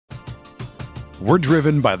We're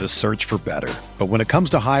driven by the search for better. But when it comes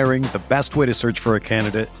to hiring, the best way to search for a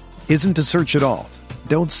candidate isn't to search at all.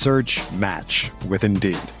 Don't search, match with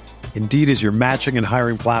Indeed. Indeed is your matching and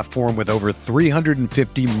hiring platform with over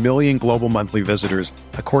 350 million global monthly visitors,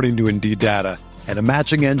 according to Indeed data, and a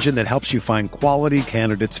matching engine that helps you find quality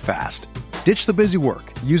candidates fast. Ditch the busy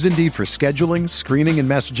work. Use Indeed for scheduling, screening, and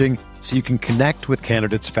messaging so you can connect with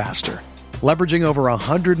candidates faster. Leveraging over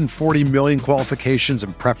 140 million qualifications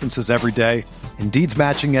and preferences every day, Indeed's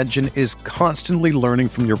matching engine is constantly learning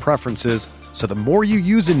from your preferences, so the more you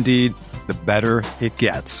use Indeed, the better it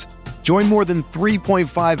gets. Join more than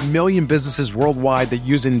 3.5 million businesses worldwide that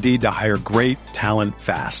use Indeed to hire great talent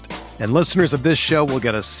fast. And listeners of this show will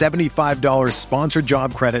get a $75 sponsored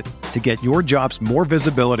job credit to get your jobs more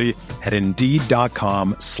visibility at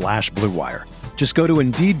Indeed.com/Blue Wire. Just go to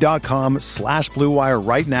Indeed.com/Blue Wire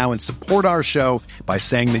right now and support our show by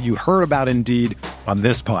saying that you heard about Indeed on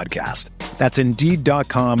this podcast. That's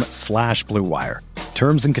Indeed.com/Blue Wire.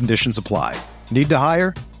 Terms and conditions apply. Need to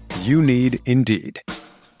hire? You need Indeed.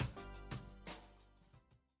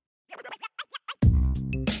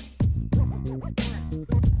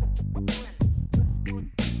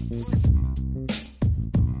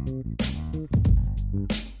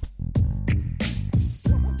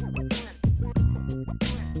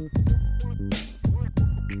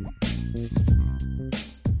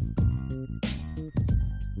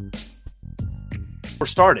 We're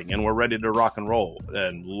starting and we're ready to rock and roll,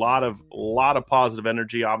 and a lot of positive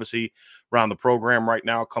energy obviously around the program right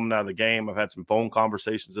now coming out of the game. I've had some phone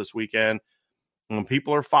conversations this weekend and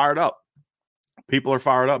people are fired up. People are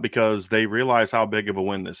fired up because they realize how big of a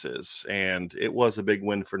win this is, and it was a big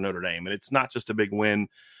win for Notre Dame. And it's not just a big win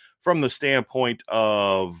from the standpoint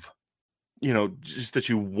of, you know, just that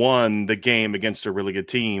you won the game against a really good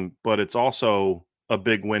team, but it's also a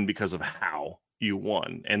big win because of how you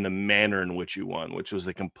won and the manner in which you won, which was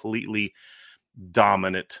a completely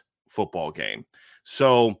dominant football game.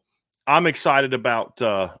 So I'm excited about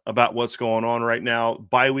what's going on right now.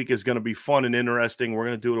 Bye week is going to be fun and interesting. We're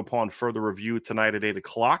going to do it upon further review tonight at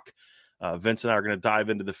 8:00. Vince and I are going to dive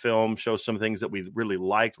into the film, show some things that we really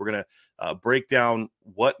liked. We're going to break down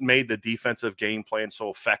what made the defensive game plan so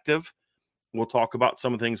effective. We'll talk about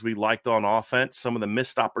some of the things we liked on offense, some of the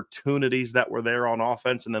missed opportunities that were there on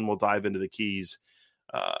offense, and then we'll dive into the keys,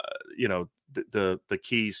 the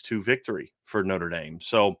keys to victory for Notre Dame.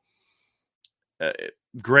 So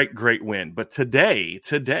great win. But today,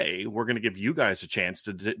 we're going to give you guys a chance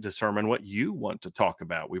to determine what you want to talk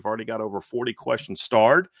about. We've already got over 40 questions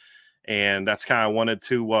starred, and that's kind of wanted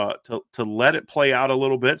to let it play out a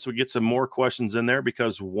little bit so we get some more questions in there,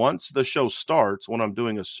 because once the show starts, when I'm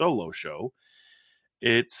doing a solo show,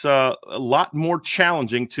 it's a lot more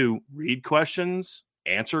challenging to read questions,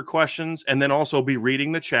 answer questions, and then also be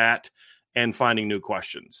reading the chat and finding new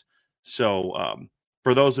questions. So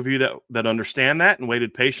for those of you that understand that and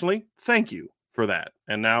waited patiently, thank you for that.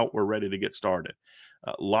 And now we're ready to get started.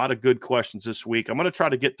 A lot of good questions this week. I'm going to try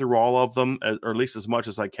to get through all of them, or at least as much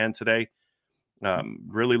as I can today.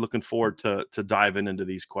 Really looking forward to diving into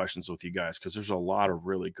these questions with you guys, because there's a lot of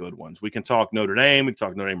really good ones. We can talk Notre Dame. We can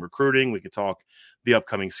talk Notre Dame recruiting. We can talk the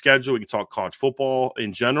upcoming schedule. We can talk college football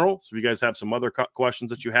in general. So if you guys have some other questions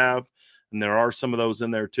that you have, and there are some of those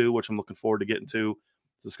in there too, which I'm looking forward to getting to.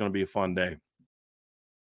 It's going to be a fun day.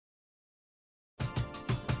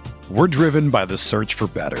 We're driven by the search for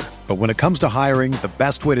better. But when it comes to hiring, the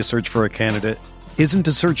best way to search for a candidate isn't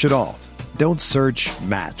to search at all. Don't search,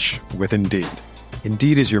 match with Indeed.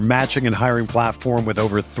 Indeed is your matching and hiring platform with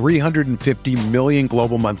over 350 million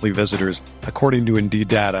global monthly visitors, according to Indeed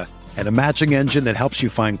data, and a matching engine that helps you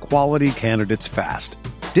find quality candidates fast.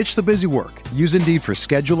 Ditch the busy work. Use Indeed for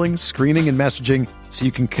scheduling, screening, and messaging so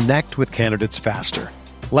you can connect with candidates faster.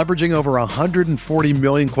 Leveraging over 140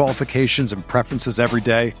 million qualifications and preferences every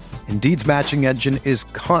day, Indeed's matching engine is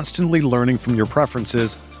constantly learning from your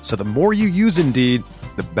preferences, so the more you use Indeed,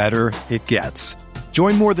 the better it gets.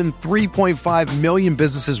 Join more than 3.5 million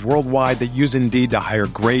businesses worldwide that use Indeed to hire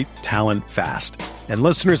great talent fast. And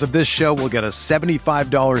listeners of this show will get a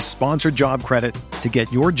 $75 sponsored job credit to get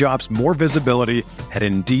your jobs more visibility at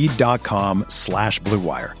Indeed.com/Blue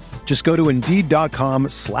Wire. Just go to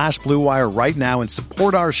Indeed.com/Blue Wire right now and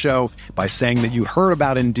support our show by saying that you heard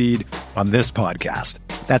about Indeed on this podcast.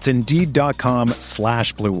 That's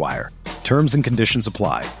Indeed.com/Blue Wire. Terms and conditions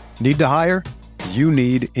apply. Need to hire? You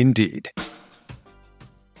need Indeed.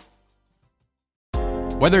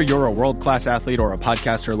 Whether you're a world-class athlete or a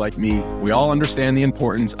podcaster like me, we all understand the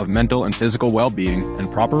importance of mental and physical well-being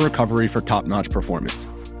and proper recovery for top-notch performance.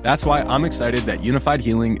 That's why I'm excited that Unified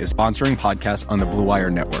Healing is sponsoring podcasts on the Blue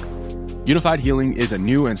Wire Network. Unified Healing is a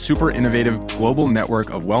new and super innovative global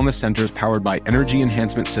network of wellness centers powered by Energy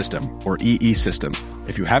Enhancement System, or EE System.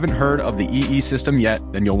 If you haven't heard of the EE System yet,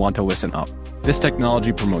 then you'll want to listen up. This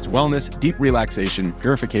technology promotes wellness, deep relaxation,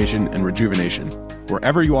 purification, and rejuvenation.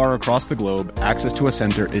 Wherever you are across the globe, access to a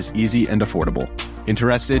center is easy and affordable.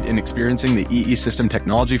 Interested in experiencing the EE System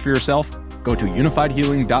technology for yourself? Go to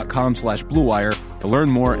unifiedhealing.com/bluewire to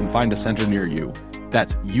learn more and find a center near you.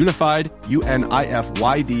 That's unified,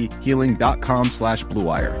 UNIFYD,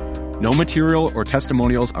 healing.com/bluewire. No material or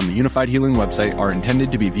testimonials on the Unified Healing website are intended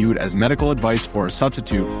to be viewed as medical advice or a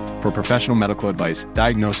substitute for professional medical advice,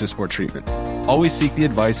 diagnosis, or treatment. Always seek the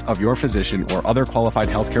advice of your physician or other qualified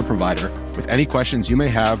healthcare provider with any questions you may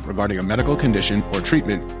have regarding a medical condition or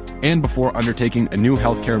treatment and before undertaking a new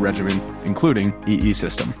healthcare regimen, including EE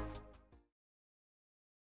System.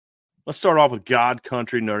 Let's start off with God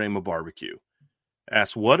Country Notre Dame Barbecue.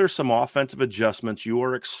 Asks, what are some offensive adjustments you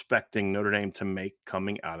are expecting Notre Dame to make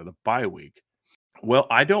coming out of the bye week? Well,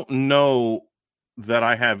 I don't know that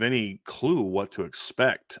I have any clue what to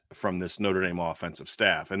expect from this Notre Dame offensive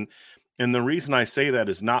staff. And the reason I say that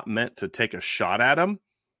is not meant to take a shot at them.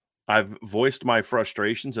 I've voiced my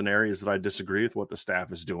frustrations in areas that I disagree with what the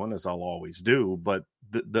staff is doing, as I'll always do. But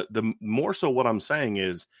the more so what I'm saying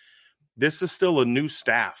is this is still a new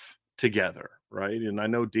staff together, right? And I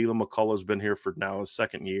know Dylan McCullough's been here for now his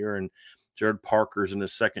second year, and Jared Parker's in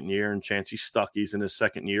his second year, and Chancey Stuckey's in his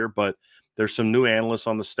second year, but there's some new analysts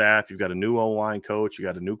on the staff. You've got a new O-line coach. You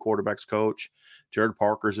got a new quarterbacks coach. Jared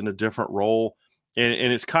Parker's in a different role. And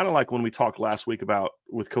it's kind of like when we talked last week about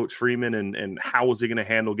with Coach Freeman and how is he going to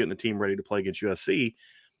handle getting the team ready to play against USC,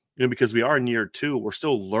 because we are in year 2, we're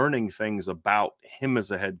still learning things about him as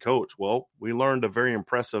a head coach. Well, we learned a very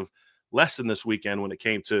impressive lesson this weekend when it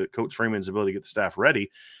came to Coach Freeman's ability to get the staff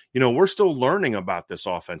ready. We're still learning about this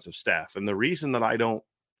offensive staff. And the reason that I don't,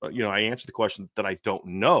 I answer the question that I don't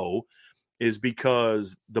know is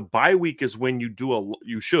because the bye week is when you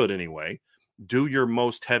should anyway, do your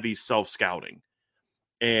most heavy self-scouting.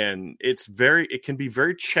 And it can be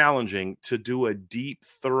very challenging to do a deep,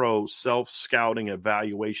 thorough self-scouting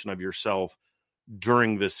evaluation of yourself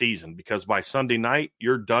during the season, because by Sunday night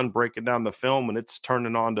you're done breaking down the film and it's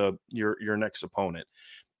turning on to your next opponent,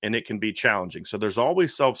 and it can be challenging. So there's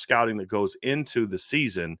always self-scouting that goes into the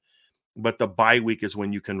season, but the bye week is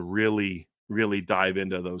when you can really, really dive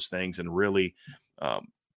into those things and really,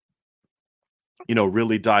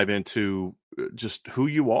 really dive into just who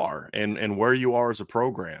you are and where you are as a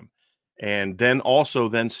program. And then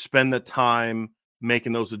also spend the time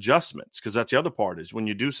making those adjustments, because that's the other part is when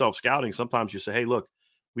you do self-scouting, sometimes you say, hey, look,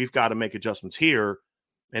 we've got to make adjustments here.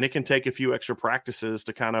 And it can take a few extra practices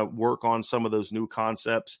to kind of work on some of those new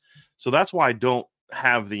concepts. So that's why I don't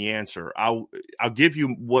have the answer. I'll give you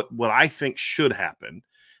what I think should happen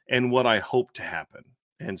and what I hope to happen.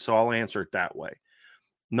 And so I'll answer it that way.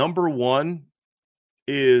 Number one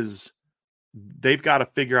is they've got to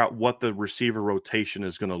figure out what the receiver rotation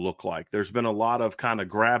is going to look like. There's been a lot of kind of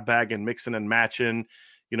grab bag and mixing and matching.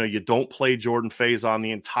 You don't play Jordan Faison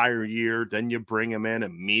the entire year. Then you bring him in,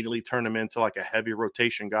 immediately turn him into like a heavy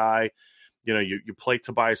rotation guy. You play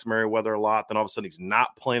Tobias Merriweather a lot. Then all of a sudden he's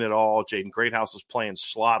not playing at all. Jaden Greathouse is playing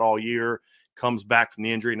slot all year, comes back from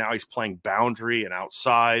the injury. Now he's playing boundary and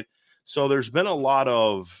outside. So there's been a lot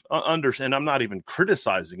of and I'm not even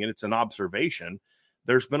criticizing it. It's an observation.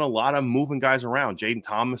 There's been a lot of moving guys around. Jaden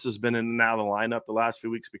Thomas has been in and out of the lineup the last few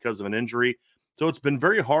weeks because of an injury. So it's been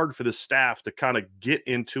very hard for the staff to kind of get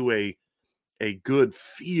into a good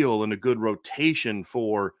feel and a good rotation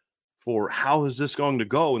for how is this going to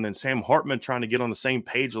go. And then Sam Hartman trying to get on the same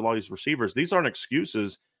page with all these receivers. These aren't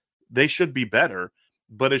excuses. They should be better,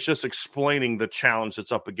 but it's just explaining the challenge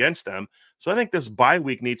that's up against them. So I think this bye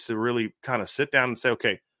week needs to really kind of sit down and say,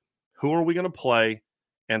 okay, who are we going to play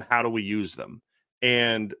and how do we use them?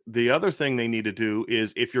 And the other thing they need to do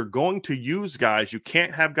is if you're going to use guys, you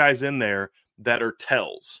can't have guys in there that are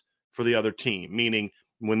tells for the other team, meaning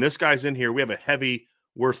when this guy's in here, we have a heavy,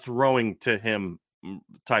 we're throwing to him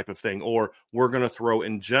type of thing, or we're going to throw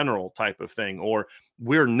in general type of thing, or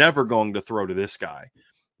we're never going to throw to this guy.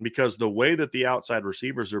 Because the way that the outside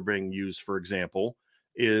receivers are being used, for example,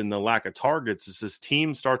 in the lack of targets, is as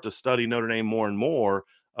teams start to study Notre Dame more and more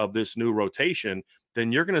of this new rotation, then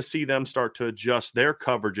you're going to see them start to adjust their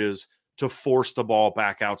coverages to force the ball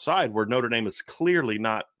back outside where Notre Dame is clearly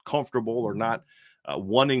not comfortable or not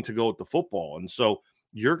wanting to go with the football. And so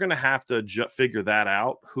you're going to have to figure that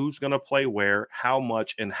out. Who's going to play where, how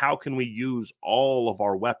much, and how can we use all of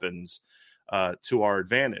our weapons to our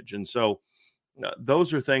advantage? And so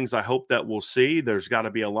those are things I hope that we'll see. There's got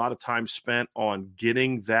to be a lot of time spent on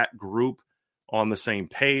getting that group on the same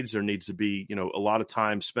page. There needs to be, a lot of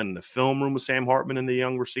time spent in the film room with Sam Hartman and the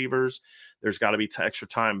young receivers. There's got to be extra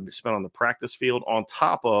time spent on the practice field on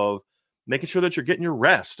top of making sure that you're getting your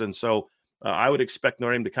rest. And so I would expect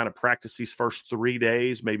Notre Dame to kind of practice these first 3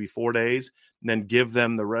 days, maybe 4 days, and then give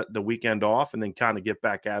them the weekend off and then kind of get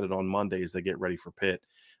back at it on Monday as they get ready for Pitt.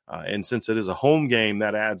 And since it is a home game,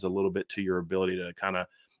 that adds a little bit to your ability to kind of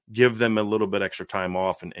give them a little bit extra time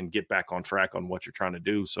off and get back on track on what you're trying to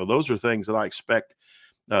do. So those are things that I expect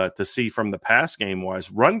to see from the pass game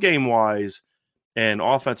wise. Run game wise and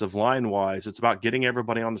offensive line wise, it's about getting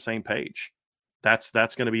everybody on the same page. That's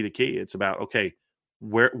going to be the key. It's about, okay,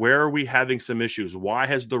 where are we having some issues? Why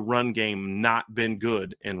has the run game not been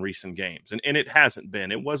good in recent games? And it hasn't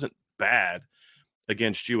been. It wasn't bad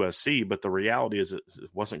against USC, but the reality is it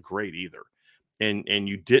wasn't great either. And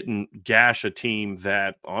you didn't gash a team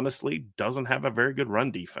that honestly doesn't have a very good run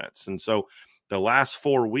defense. And so the last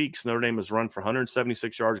 4 weeks, Notre Dame has run for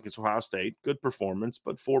 176 yards against Ohio State. Good performance,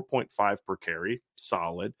 but 4.5 per carry.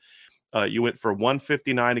 Solid. You went for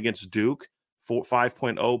 159 against Duke,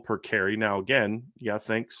 5.0 per carry. Now, again, I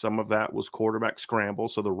think some of that was quarterback scramble,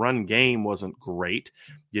 so the run game wasn't great.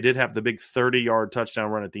 You did have the big 30-yard touchdown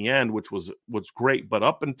run at the end, which was great. But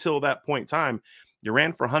up until that point in time, you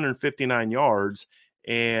ran for 159 yards,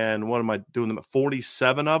 and what am I doing? Them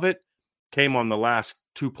 47 of it came on the last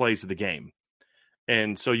 2 plays of the game.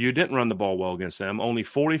 And so you didn't run the ball well against them. Only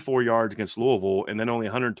 44 yards against Louisville, and then only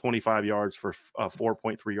 125 yards for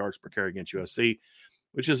 4.3 yards per carry against USC,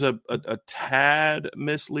 which is a tad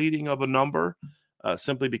misleading of a number,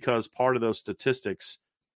 simply because part of those statistics,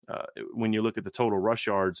 when you look at the total rush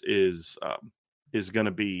yards, is going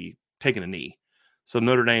to be taking a knee. So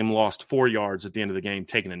Notre Dame lost 4 yards at the end of the game,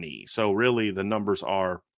 taking a knee. So really the numbers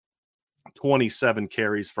are 27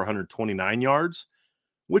 carries for 129 yards,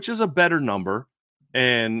 which is a better number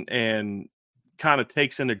and kind of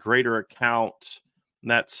takes into greater account.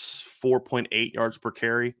 That's 4.8 yards per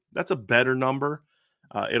carry. That's a better number.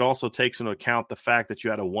 It also takes into account the fact that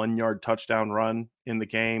you had a 1-yard touchdown run in the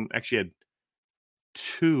game. Actually had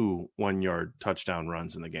 2 1-yard touchdown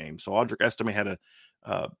runs in the game. So Audric Estime had a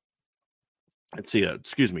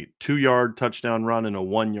 2-yard touchdown run and a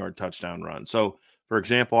 1-yard touchdown run. So, for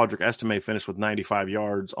example, Audric Estime finished with 95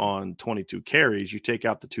 yards on 22 carries. You take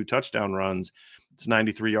out the 2 touchdown runs, it's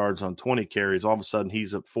 93 yards on 20 carries. All of a sudden,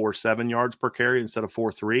 he's at 4.7 yards per carry instead of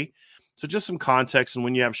 4.3. So just some context. And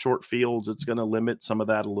when you have short fields, it's going to limit some of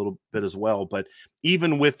that a little bit as well. But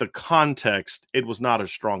even with the context, it was not a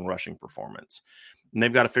strong rushing performance. And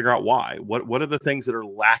they've got to figure out why. What are the things that are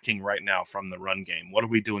lacking right now from the run game? What are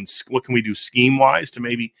we doing? What can we do scheme-wise to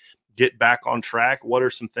maybe get back on track? What are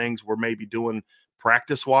some things we're maybe doing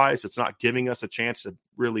practice-wise that's not giving us a chance to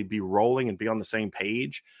really be rolling and be on the same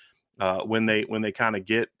page when they kind of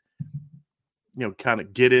get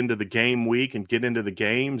into the game week and get into the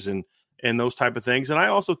games and those type of things. And I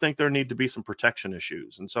also think there need to be some protection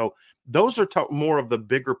issues. And so those are more of the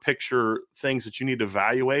bigger picture things that you need to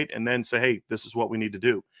evaluate and then say, hey, this is what we need to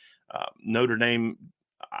do. Notre Dame,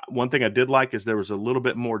 one thing I did like is there was a little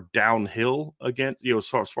bit more downhill against,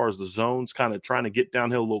 as far as the zones, kind of trying to get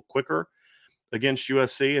downhill a little quicker against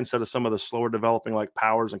USC instead of some of the slower developing like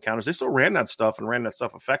powers and counters. They still ran that stuff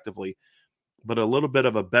effectively, but a little bit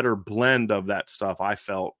of a better blend of that stuff I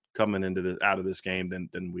felt coming into out of this game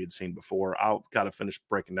than we had seen before. I'll got to finish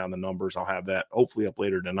breaking down the numbers. I'll have that hopefully up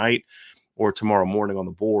later tonight or tomorrow morning on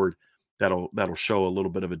the board. That'll show a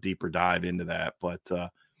little bit of a deeper dive into that. But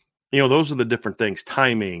those are the different things: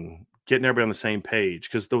 timing, getting everybody on the same page.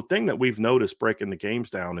 Because the thing that we've noticed breaking the games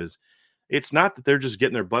down is it's not that they're just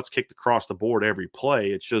getting their butts kicked across the board every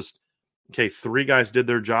play. It's just, okay, 3 guys did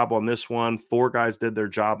their job on this one, 4 guys did their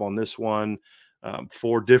job on this one.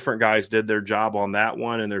 4 different guys did their job on that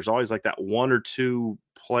one. And there's always like that 1 or 2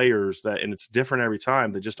 players and it's different every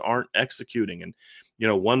time, that just aren't executing. And,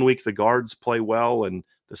 1 week the guards play well and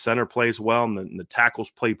the center plays well and the tackles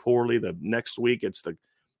play poorly. The next week it's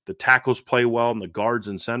the tackles play well and the guards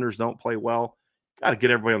and centers don't play well. Got to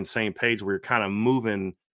get everybody on the same page where you're kind of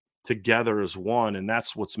moving together as one. And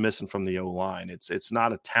that's what's missing from the O-line. It's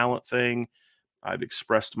not a talent thing. I've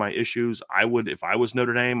expressed my issues. If I was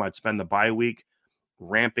Notre Dame, I'd spend the bye week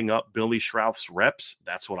ramping up Billy Schrouth's reps.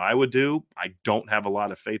 That's what I would do. I don't have a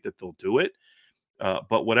lot of faith that they'll do it.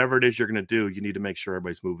 But whatever it is you're going to do, you need to make sure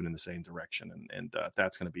everybody's moving in the same direction. And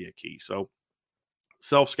that's going to be a key. So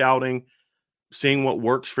self-scouting, seeing what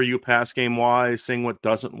works for you pass game wise, seeing what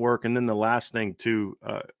doesn't work. And then the last thing to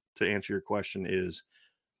answer your question is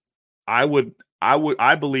I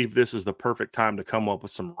believe this is the perfect time to come up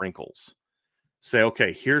with some wrinkles. Say,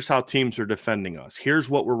 okay, here's how teams are defending us. Here's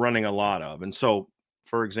what we're running a lot of. And so,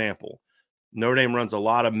 for example, Notre Dame runs a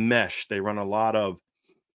lot of mesh. They run a lot of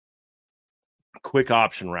quick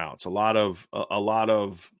option routes, a lot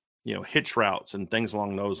of hitch routes and things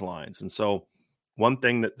along those lines. And so one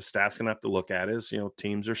thing that the staff's going to have to look at is,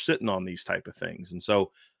 teams are sitting on these type of things. And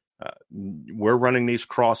so we're running these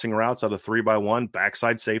crossing routes out of 3-by-1.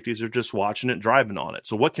 Backside safeties are just watching it, driving on it.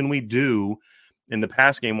 So what can we do in the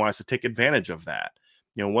pass game wise to take advantage of that?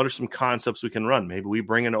 What are some concepts we can run? Maybe we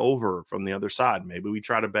bring it over from the other side. Maybe we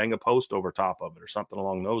try to bang a post over top of it or something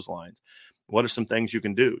along those lines. What are some things you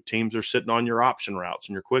can do? Teams are sitting on your option routes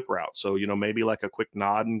and your quick routes. So, maybe like a quick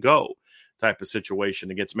nod and go type of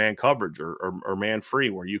situation against man coverage or man free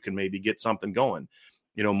where you can maybe get something going,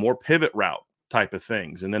 more pivot route type of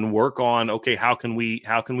things. And then work on, okay, how can we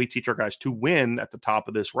teach our guys to win at the top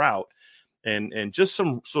of this route? And just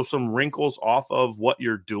some wrinkles off of what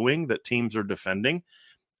you're doing that teams are defending.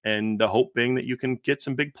 And the hope being that you can get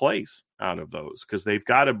some big plays out of those, because they've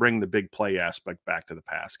got to bring the big play aspect back to the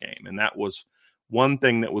pass game. And that was one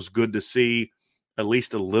thing that was good to see at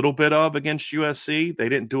least a little bit of against USC. They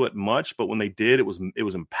didn't do it much, but when they did, it was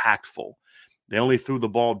impactful. They only threw the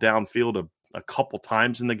ball downfield a couple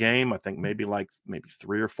times in the game. I think maybe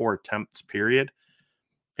 3 or 4 attempts, period.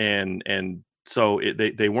 And so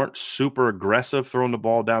they weren't super aggressive throwing the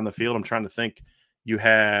ball down the field. I'm trying to think. You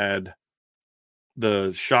had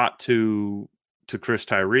the shot to Chris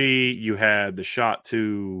Tyree. You had the shot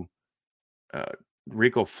to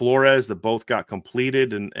Rico Flores that both got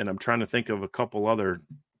completed. And I'm trying to think of a couple other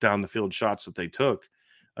down the field shots that they took.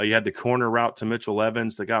 You had the corner route to Mitchell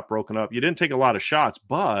Evans that got broken up. You didn't take a lot of shots,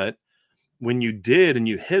 but when you did and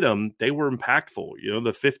you hit them, they were impactful.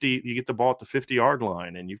 The 50, you get the ball at the 50-yard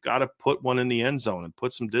line and you've got to put one in the end zone and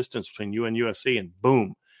put some distance between you and USC, and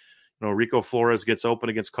boom. Rico Flores gets open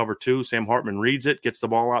against cover 2. Sam Hartman reads it, gets the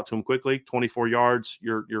ball out to him quickly, 24 yards.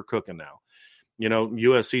 You're cooking now.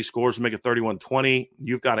 USC scores to make it 31-20.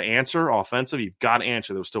 You've got to answer offensive. You've got to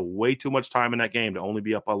answer. There was still way too much time in that game to only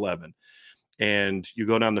be up 11. And you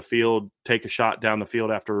go down the field, take a shot down the field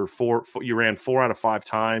after you ran 4 out of 5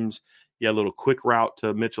 times. You had a little quick route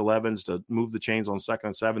to Mitchell Evans to move the chains on 2nd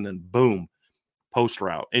and 7, then boom, post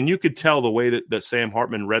route. And you could tell the way that Sam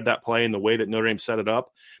Hartman read that play and the way that Notre Dame set it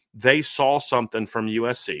up. They saw something from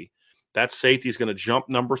USC. That safety is going to jump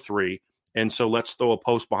number 3, and so let's throw a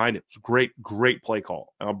post behind it. It's a great play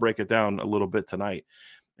call. I'll break it down a little bit tonight.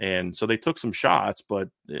 And so they took some shots, but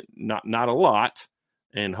not a lot,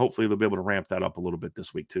 and hopefully they'll be able to ramp that up a little bit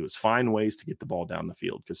this week too. It's find ways to get the ball down the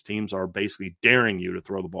field, because teams are basically daring you to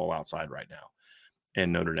throw the ball outside right now,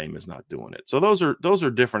 and Notre Dame is not doing it. So those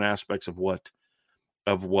are different aspects of what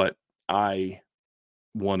I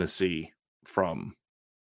want to see from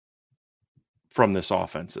this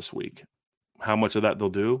offense this week. How much of that they'll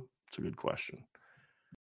do? It's a good question.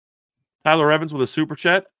 Tyler Evans with a super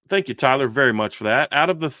chat. Thank you, Tyler, very much for that. Out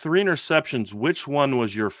of the 3 interceptions, which one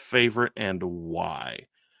was your favorite and why?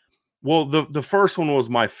 Well, the first one was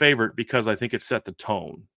my favorite because I think it set the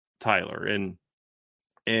tone, Tyler. And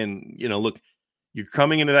look, you're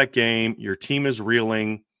coming into that game, your team is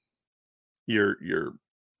reeling, your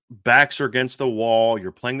backs are against the wall,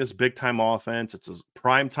 you're playing this big time offense. It's a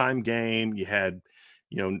prime time game. You had,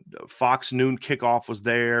 Fox noon kickoff was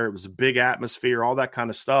there. It was a big atmosphere, all that kind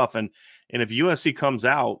of stuff. And if USC comes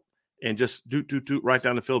out and just doot right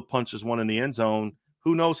down the field, punches one in the end zone,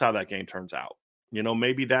 who knows how that game turns out?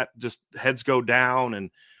 Maybe that just heads go down and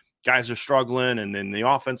guys are struggling, and then the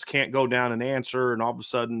offense can't go down and answer, and all of a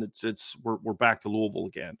sudden we're back to Louisville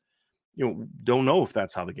again. Don't know if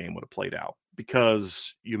that's how the game would have played out,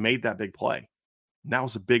 because you made that big play. And that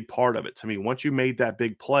was a big part of it to me. Once you made that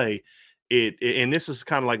big play, and this is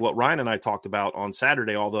kind of like what Ryan and I talked about on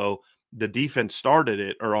Saturday, although the defense started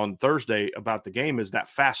it, or on Thursday about the game, is that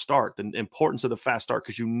fast start, the importance of the fast start,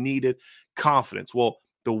 because you needed confidence. Well,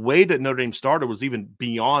 the way that Notre Dame started was even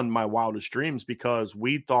beyond my wildest dreams, because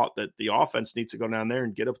we thought that the offense needs to go down there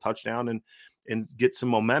and get a touchdown and get some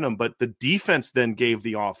momentum. But the defense then gave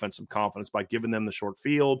the offense some confidence by giving them the short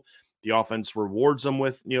field. The offense rewards them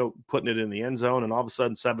with, putting it in the end zone, and all of a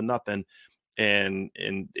sudden 7-0. And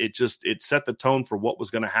it set the tone for what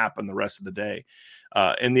was going to happen the rest of the day.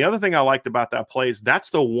 And the other thing I liked about that play is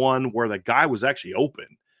that's the one where the guy was actually open.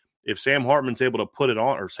 If Sam Hartman's able to put it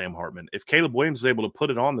on, if Caleb Williams is able to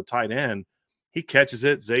put it on the tight end, he catches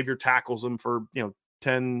it. Xavier tackles him for,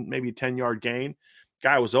 10-yard gain.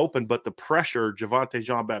 Guy was open, but the pressure, Javonte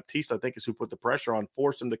Jean-Baptiste, I think, is who put the pressure on,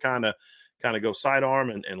 forced him to kind of go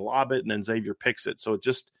sidearm and lob it, and then Xavier picks it. So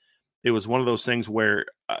it was one of those things where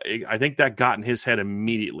I think that got in his head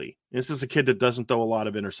immediately. This is a kid that doesn't throw a lot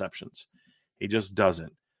of interceptions. He just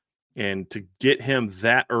doesn't. And to get him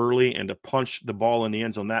that early and to punch the ball in the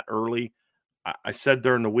end zone that early, I said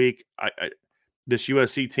during the week, this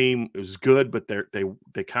USC team was good, but they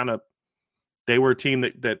were a team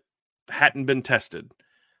that hadn't been tested.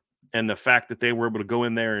 And the fact that they were able to go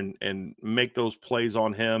in there and make those plays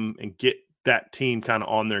on him and get that team kind of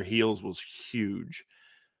on their heels was huge.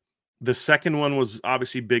 The second one was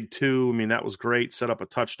obviously big too. I mean, that was great. Set up a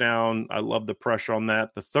touchdown. I love the pressure on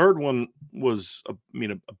that. The third one was, a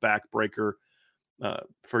backbreaker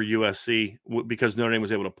for USC because Notre Dame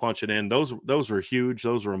was able to punch it in. Those were huge.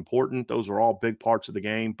 Those are important. Those are all big parts of the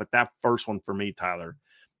game. But that first one for me, Tyler,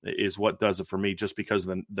 is what does it for me, just because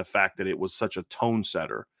of the fact that it was such a tone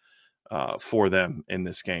setter for them in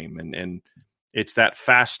this game. And it's that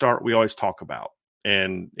fast start we always talk about.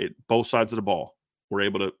 And both sides of the ball were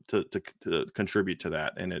able to contribute to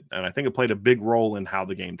that. And I think it played a big role in how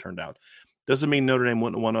the game turned out. Doesn't mean Notre Dame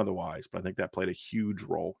wouldn't have won otherwise, but I think that played a huge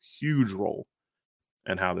role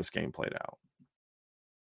in how this game played out.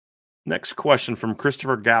 Next question from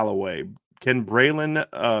Christopher Galloway. Can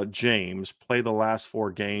Braylon James play the last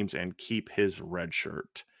 4 games and keep his red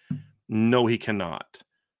shirt? No, he cannot.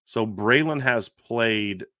 So Braylon has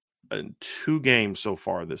played 2 games so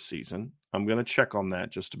far this season. I'm going to check on that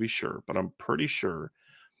just to be sure, but I'm pretty sure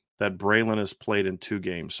that Braylon has played in 2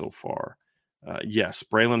 games so far. Yes,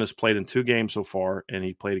 Braylon has played in 2 games so far, and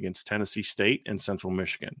he played against Tennessee State and Central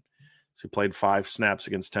Michigan. So he played 5 snaps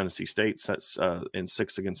against Tennessee State and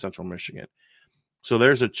 6 against Central Michigan. So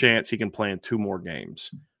there's a chance he can play in 2 more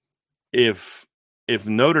games. If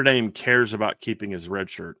Notre Dame cares about keeping his red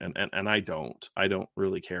shirt, and I don't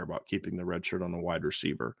really care about keeping the red shirt on the wide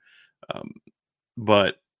receiver,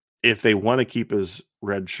 but if they want to keep his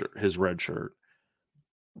red shirt,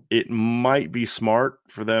 it might be smart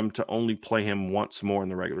for them to only play him once more in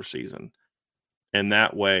the regular season, and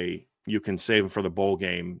that way you can save him for the bowl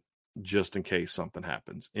game just in case something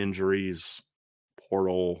happens, injuries,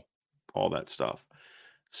 portal, all that stuff.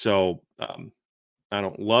 So I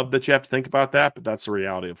don't love that you have to think about that, but that's the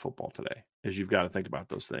reality of football today, is you've got to think about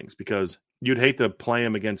those things, because you'd hate to play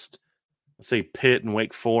him against, let's say, Pitt and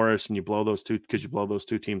Wake Forest, and you blow those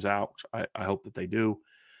two teams out. I hope that they do.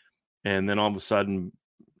 And then all of a sudden,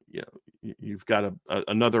 you've got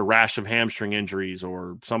another rash of hamstring injuries,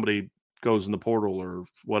 or somebody goes in the portal, or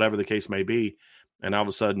whatever the case may be. And all of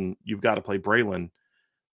a sudden you've got to play Braylon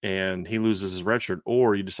and he loses his red shirt,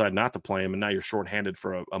 or you decide not to play him and now you're shorthanded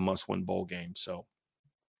for a must-win bowl game. So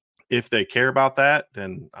if they care about that,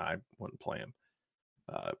 then I wouldn't play him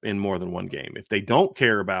in more than 1 game. If they don't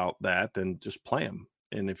care about that, then just play him.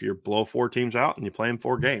 And if you blow 4 teams out and you play him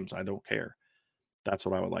 4 games, I don't care. That's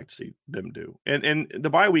what I would like to see them do. And the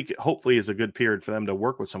bye week hopefully is a good period for them to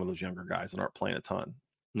work with some of those younger guys that aren't playing a ton.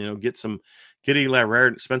 Get Eli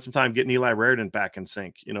Raridan, spend some time getting Eli Raridan back in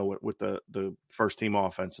sync, with the first team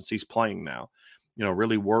offense, since he's playing now.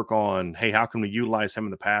 Really work on, hey, how can we utilize him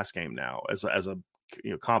in the pass game now as a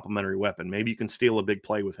complementary weapon? Maybe you can steal a big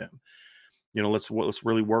play with him. Let's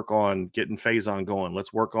really work on getting Faison going.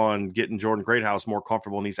 Let's work on getting Jordan Greathouse more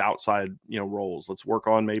comfortable in these outside, roles. Let's work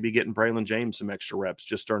on maybe getting Braylon James some extra reps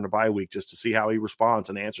just during the bye week, just to see how he responds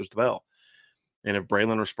and answers the bell. And if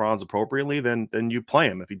Braylon responds appropriately, then you play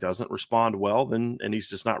him. If he doesn't respond well, and he's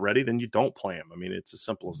just not ready, then you don't play him. I mean, it's as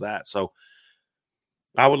simple as that. So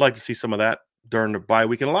I would like to see some of that during the bye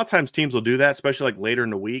week. And a lot of times teams will do that, especially like later in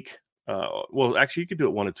the week. Well, actually, you could do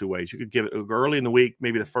it 1 of 2 ways. You could give it early in the week,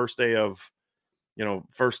 maybe the first day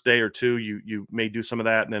or 2, you may do some of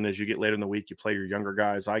that. And then as you get later in the week, you play your younger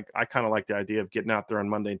guys. I kind of like the idea of getting out there on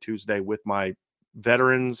Monday and Tuesday with my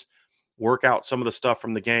veterans, work out some of the stuff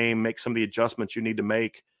from the game, make some of the adjustments you need to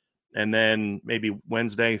make. And then maybe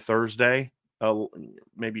Wednesday, Thursday,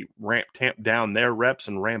 maybe tamp down their reps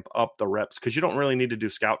and ramp up the reps. Cause you don't really need to do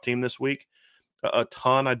scout team this week a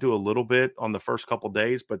ton. I do a little bit on the first couple of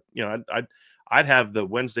days, but I'd have the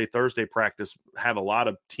Wednesday, Thursday practice have a lot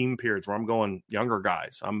of team periods where I'm going younger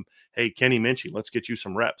guys. Hey, Kenny Minchie, let's get you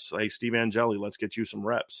some reps. Hey, Steve Angeli, let's get you some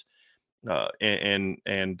reps.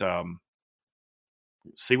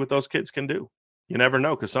 See what those kids can do. You never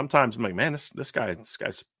know, because sometimes I'm like, man, this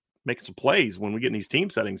guy's making some plays. When we get in these team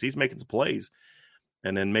settings, he's making some plays.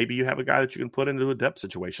 And then maybe you have a guy that you can put into a depth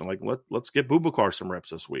situation. Like let's get Boubacar some reps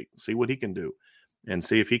this week, see what he can do, and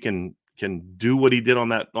see if he can do what he did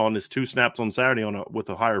on his 2 snaps on Saturday with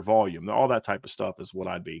a higher volume. All that type of stuff is what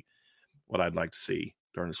I'd like to see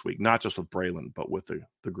during this week, not just with Braylon, but with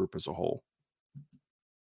the group as a whole.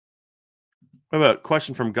 We have a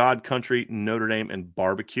question from God Country, Notre Dame, and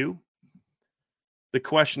Barbecue. The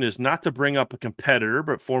question is, not to bring up a competitor,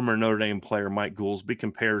 but former Notre Dame player Mike Goolsby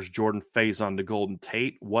compares Jordan Faison to Golden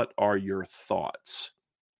Tate. What are your thoughts?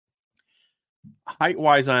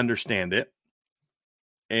 Height-wise, I understand it.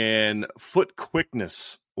 and foot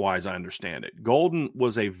quickness wise, I understand it. Golden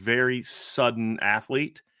was a very sudden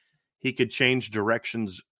athlete. He could change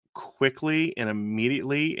directions quickly and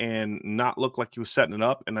immediately and not look like he was setting it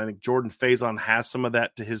up. And I think Jordan Faison has some of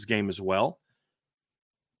that to his game as well.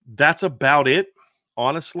 That's about it,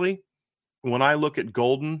 honestly. When I look at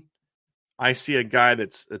Golden, I see a guy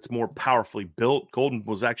that's more powerfully built. Golden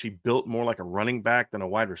was actually built more like a running back than a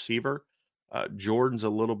wide receiver. Jordan's a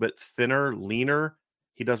little bit thinner, leaner.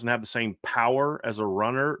 He doesn't have the same power as a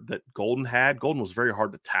runner that Golden had. Golden was very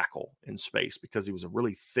hard to tackle in space because he was a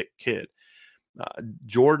really thick kid.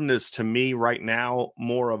 Jordan is, to me, right now,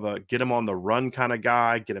 more of a get him on the run kind of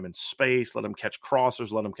guy, get him in space, let him catch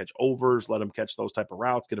crossers, let him catch overs, let him catch those type of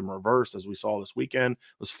routes, get him reversed, as we saw this weekend.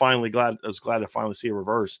 I was glad to finally see a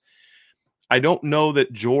reverse. I don't know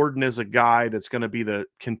that Jordan is a guy that's going to be the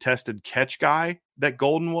contested catch guy that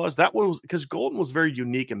Golden was. That was because Golden was very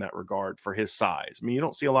unique in that regard for his size. I mean, you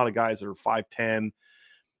don't see a lot of guys that are 5'10"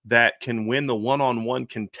 that can win the one-on-one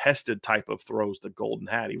contested type of throws that Golden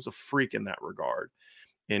had. He was a freak in that regard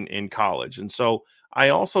in college. And so I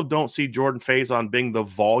also don't see Jordan Faison being the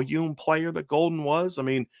volume player that Golden was. I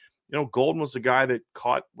mean, Golden was the guy that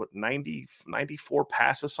caught 94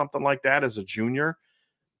 passes, something like that as a junior.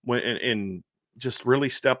 And just really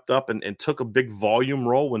stepped up and took a big volume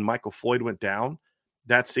role when Michael Floyd went down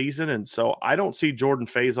that season. And so I don't see Jordan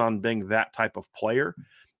Faison being that type of player.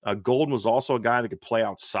 Golden was also a guy that could play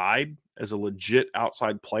outside as a legit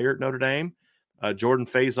outside player at Notre Dame. Jordan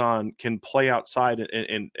Faison can play outside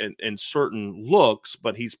in certain looks,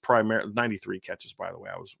 but he's primarily 93 catches, by the way.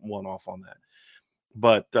 I was one off on that.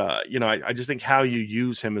 But, I just think how you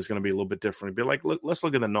use him is going to be a little bit different. It'd be like, let's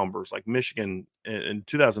look at the numbers. Like Michigan in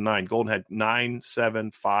 2009, Golden had 9, 7,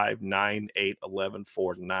 5, 9, 8, 11,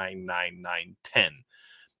 4, 9, 9, 9, 10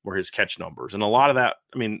 were his catch numbers. And a lot of that,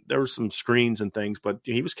 I mean, there were some screens and things, but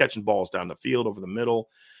he was catching balls down the field over the middle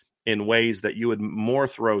in ways that you would more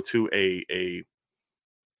throw to a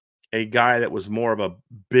guy that was more of a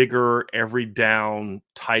bigger, every down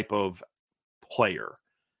type of player.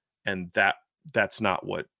 And that's not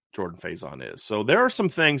what Jordan Faison is. So there are some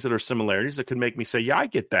things that are similarities that could make me say, yeah, I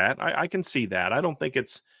get that. I can see that. I don't think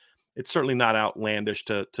it's certainly not outlandish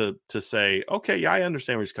to say, okay, yeah, I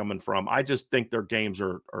understand where he's coming from. I just think their games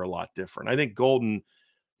are a lot different. I think Golden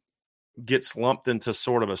gets lumped into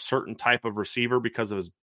sort of a certain type of receiver because of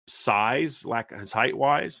his size, his height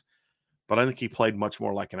wise. But I think he played much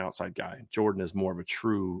more like an outside guy. Jordan is more of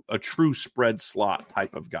a true spread slot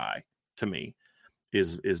type of guy to me.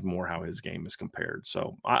 Is more how his game is compared.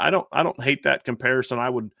 So I don't hate that comparison.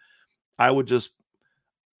 I would just,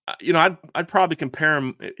 I'd probably compare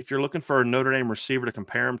him if you're looking for a Notre Dame receiver to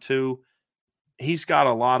compare him to. He's got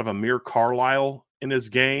a lot of Amir Carlisle in his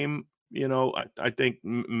game. I think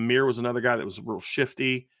Amir was another guy that was real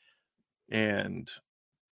shifty and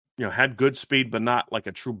had good speed, but not like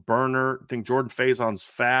a true burner. I think Jordan Faison's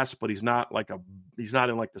fast, but he's not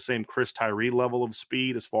in like the same Chris Tyree level of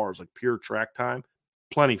speed as far as like pure track time.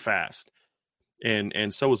 Plenty fast.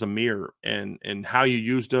 And so was Amir. And how you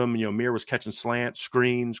used him, Amir was catching slants,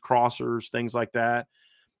 screens, crossers, things like that.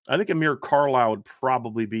 I think Amir Carlisle would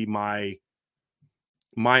probably be my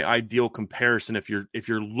ideal comparison if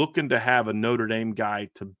you're looking to have a Notre Dame guy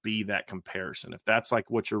to be that comparison. If that's like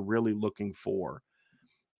what you're really looking for,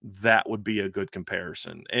 that would be a good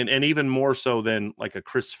comparison. And even more so than like a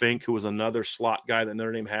Chris Fink, who was another slot guy that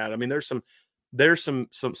Notre Dame had. I mean, there's some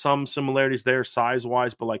similarities there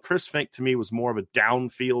size-wise, but like Chris Fink to me was more of a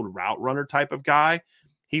downfield route runner type of guy.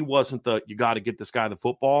 He wasn't the you got to get this guy the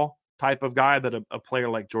football type of guy that a player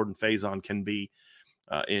like Jordan Faison can be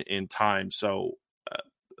in time. So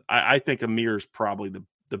I think Amir's probably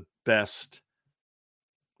the best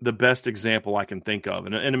example I can think of.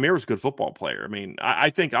 And Amir was a good football player. I mean, I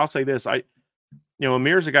think I'll say this.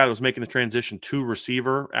 Amir's a guy that was making the transition to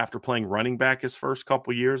receiver after playing running back his first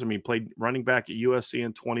couple years. I mean, he played running back at USC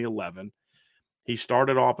in 2011. He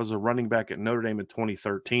started off as a running back at Notre Dame in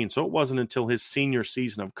 2013. So it wasn't until his senior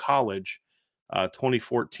season of college,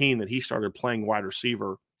 2014, that he started playing wide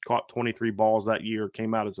receiver, caught 23 balls that year,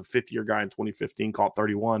 came out as a fifth-year guy in 2015, caught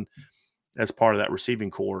 31 as part of that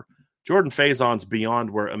receiving core. Jordan Faison's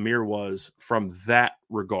beyond where Amir was from that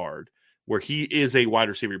regard, where he is a wide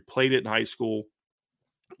receiver. He played it in high school.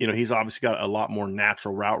 He's obviously got a lot more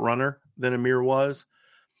natural route runner than Amir was,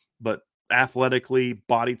 but athletically,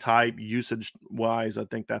 body type, usage-wise, I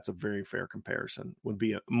think that's a very fair comparison. Would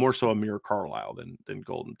be more so Amir Carlisle than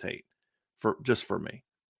Golden Tate, for me.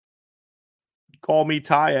 Call Me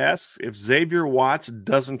Ty asks, if Xavier Watts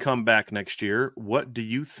doesn't come back next year, what do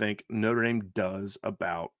you think Notre Dame does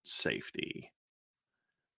about safety?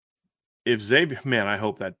 if Xavier, man, I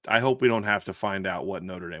hope we don't have to find out what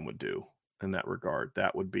Notre Dame would do in that regard.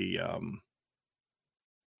 That would be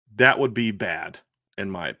bad,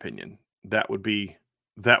 in my opinion. That would be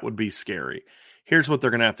scary. Here's what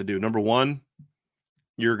they're going to have to do. Number one,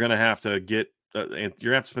 you're going to have to get you're going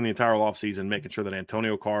to have to spend the entire offseason making sure that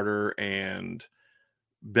Antonio Carter and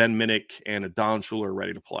Ben Minnick and Adon Schuler are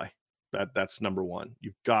ready to play. That's number one.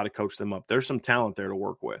 You've got to coach them up. There's some talent there to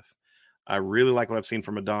work with. I really like what I've seen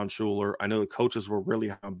from Adon Schuler. I know the coaches were really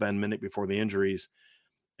high on Ben Minnick before the injuries,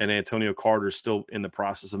 and Antonio Carter is still in the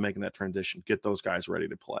process of making that transition. Get those guys ready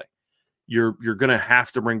to play. You're going to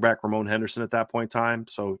have to bring back Ramon Henderson at that point in time,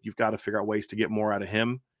 so you've got to figure out ways to get more out of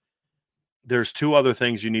him. There's two other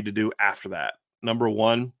things you need to do after that. Number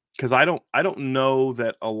one, because I don't know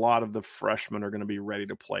that a lot of the freshmen are going to be ready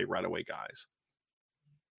to play right away, guys.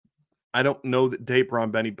 I don't know that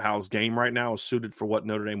Day'Ron Benny Powell's game right now is suited for what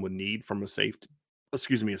Notre Dame would need from a safety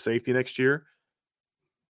next year.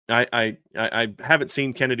 I haven't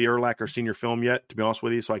seen Kennedy Urlacher senior film yet, to be honest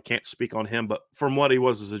with you, so I can't speak on him. But from what he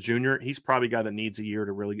was as a junior, he's probably a guy that needs a year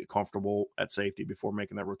to really get comfortable at safety before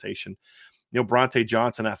making that rotation. Bronte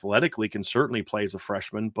Johnson athletically can certainly play as a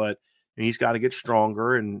freshman, but he's got to get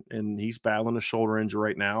stronger, and he's battling a shoulder injury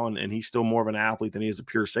right now, and he's still more of an athlete than he is a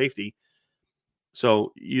pure safety.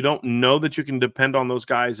 So you don't know that you can depend on those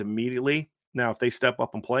guys immediately. Now, if they step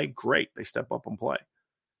up and play, great. They step up and play.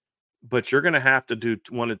 But you're going to have to do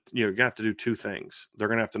you're going to have to do two things. They're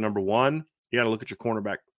going to have to, number one, you got to look at your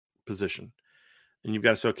cornerback position. And you've got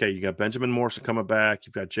to say, okay, you got Benjamin Morrison coming back.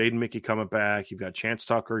 You've got Jaden Mickey coming back. You've got Chance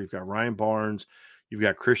Tucker. You've got Ryan Barnes. You've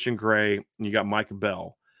got Christian Gray. And you got Micah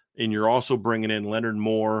Bell. And you're also bringing in Leonard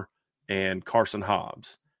Moore and Carson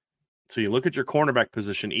Hobbs. So you look at your cornerback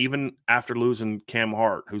position, even after losing Cam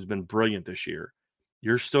Hart, who's been brilliant this year,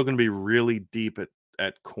 you're still going to be really deep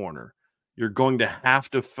at corner. You're going to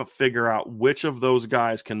have to figure out which of those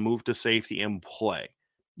guys can move to safety and play.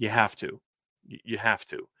 You have to. You have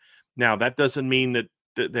to. Now, that doesn't mean that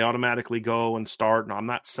they automatically go and start. No, I'm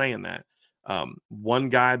not saying that. One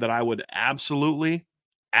guy that I would absolutely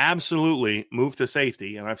move to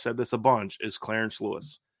safety, and I've said this a bunch, is Clarence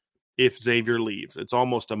Lewis. If Xavier leaves, it's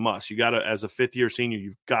almost a must. You got to, as a fifth-year senior,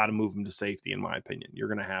 you've got to move him to safety, in my opinion. You're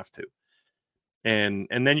going to have to. And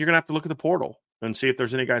then you're going to have to look at the portal and see if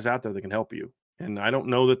there's any guys out there that can help you. And I don't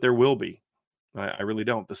know that there will be. I really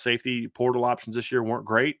don't. The safety portal options this year weren't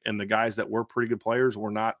great, and the guys that were pretty good players were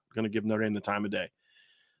not going to give Notre Dame the time of day.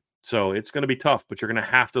 So it's going to be tough, but you're going to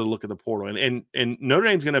have to look at the portal. And Notre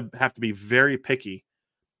Dame's going to have to be very picky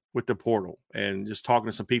with the portal, and just talking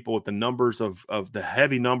to some people with the numbers of the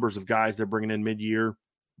heavy numbers of guys they're bringing in mid-year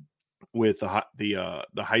with the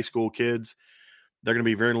high school kids. They're going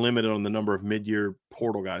to be very limited on the number of mid-year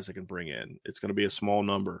portal guys they can bring in. It's going to be a small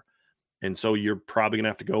number. And so you're probably going to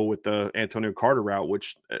have to go with the Antonio Carter route,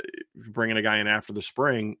 which bringing a guy in after the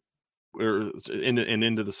spring or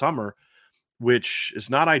into the summer, which is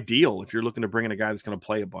not ideal if you're looking to bring in a guy that's going to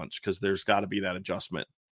play a bunch, because there's got to be that adjustment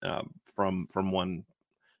from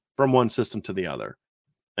one system to the other.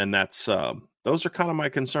 And that's those are kind of my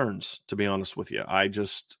concerns, to be honest with you.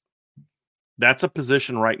 That's a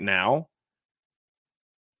position right now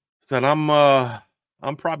that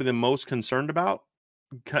I'm probably the most concerned about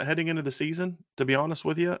heading into the season, to be honest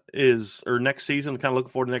with you, or next season, kind of looking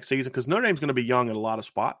forward to next season, because Notre Dame's going to be young at a lot of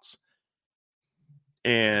spots.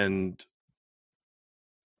 And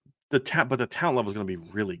the talent level is going to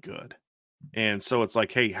be really good. And so it's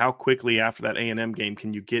like, hey, how quickly after that A&M game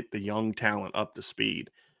can you get the young talent up to speed?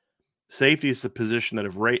 Safety is the position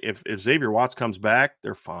that if Xavier Watts comes back,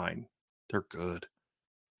 they're fine. They're good.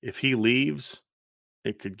 If he leaves,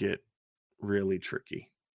 it could get really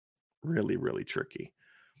tricky. Really, really tricky.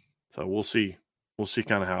 So we'll see. We'll see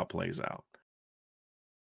kind of how it plays out.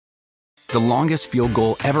 The longest field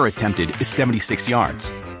goal ever attempted is 76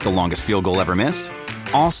 yards. The longest field goal ever missed?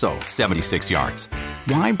 Also 76 yards.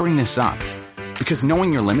 Why bring this up? Because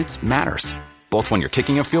knowing your limits matters, both when you're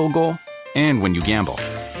kicking a field goal and when you gamble.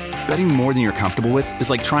 Betting more than you're comfortable with is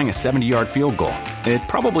like trying a 70-yard field goal. It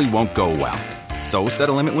probably won't go well. So set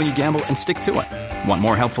a limit when you gamble and stick to it. Want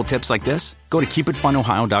more helpful tips like this? Go to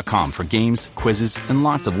keepitfunohio.com for games, quizzes, and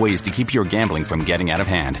lots of ways to keep your gambling from getting out of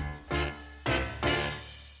hand.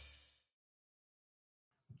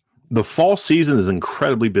 The fall season is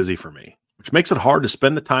incredibly busy for me, which makes it hard to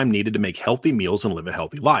spend the time needed to make healthy meals and live a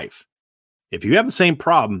healthy life. If you have the same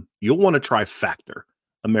problem, you'll want to try Factor,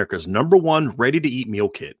 America's #1 ready-to-eat meal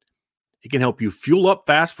kit. It can help you fuel up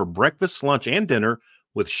fast for breakfast, lunch, and dinner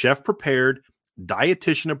with chef-prepared,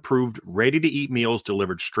 dietitian-approved, ready-to-eat meals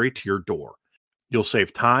delivered straight to your door. You'll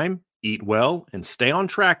save time, eat well, and stay on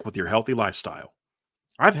track with your healthy lifestyle.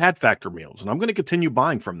 I've had Factor meals, and I'm going to continue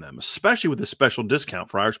buying from them, especially with this special discount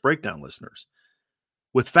for Irish Breakdown listeners.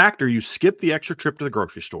 With Factor, you skip the extra trip to the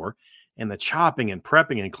grocery store and the chopping and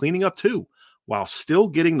prepping and cleaning up too, while still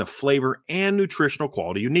getting the flavor and nutritional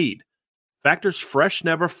quality you need. Factor's fresh,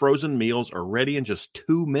 never frozen meals are ready in just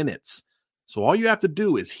 2 minutes. So all you have to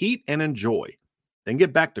do is heat and enjoy, then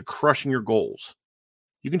get back to crushing your goals.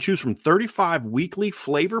 You can choose from 35 weekly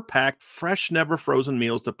flavor-packed, fresh, never frozen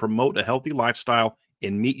meals to promote a healthy lifestyle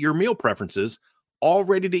and meet your meal preferences, all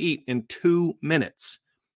ready to eat in 2 minutes.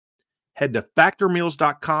 Head to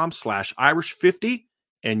factormeals.com/Irish50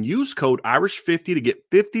 and use code Irish50 to get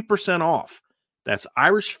 50% off. That's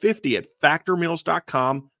Irish50 at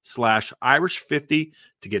factormeals.com/Irish50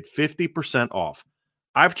 to get 50% off.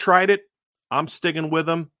 I've tried it. I'm sticking with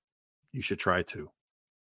them. You should try it too.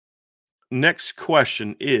 Next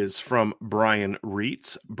question is from Brian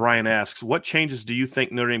Reitz. Brian asks, what changes do you think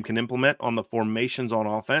Notre Dame can implement on the formations on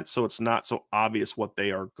offense so it's not so obvious what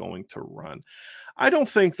they are going to run? I don't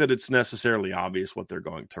think that it's necessarily obvious what they're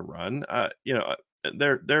going to run. I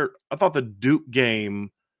thought the Duke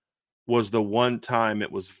game was the one time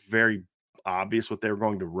it was very obvious what they were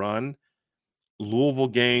going to run. Louisville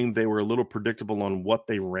game, they were a little predictable on what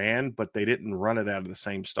they ran, but they didn't run it out of the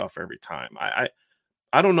same stuff every time.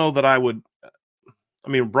 I don't know that I would. I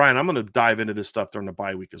mean, Brian, I'm going to dive into this stuff during the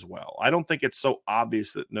bye week as well. I don't think it's so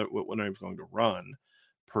obvious that what Notre Dame's going to run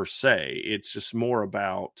per se. It's just more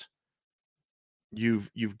about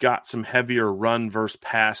you've got some heavier run versus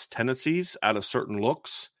pass tendencies out of certain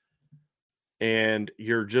looks, and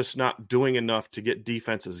you're just not doing enough to get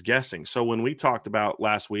defenses guessing. So when we talked about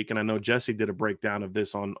last week, and I know Jesse did a breakdown of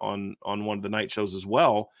this on one of the night shows as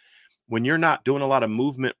well, when you're not doing a lot of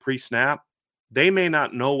movement pre-snap, they may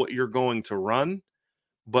not know what you're going to run,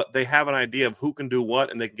 but they have an idea of who can do what,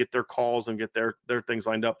 and they can get their calls and get their things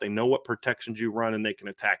lined up. They know what protections you run, and they can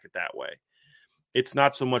attack it that way. It's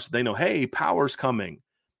not so much they know, hey, power's coming,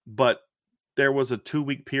 but there was a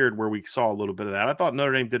 2-week period where we saw a little bit of that. I thought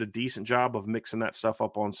Notre Dame did a decent job of mixing that stuff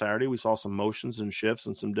up on Saturday. We saw some motions and shifts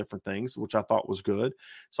and some different things, which I thought was good.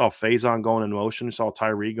 Saw Faison going in motion. Saw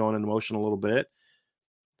Tyree going in motion a little bit.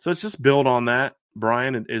 So it's just build on that,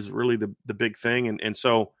 Brian, is really the big thing. And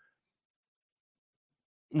so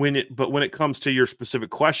when it comes to your specific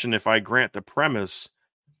question, if I grant the premise,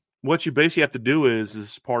 what you basically have to do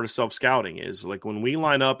is part of self-scouting is like when we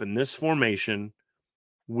line up in this formation,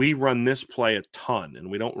 we run this play a ton and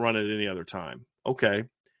we don't run it any other time. Okay.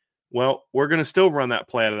 Well, we're going to still run that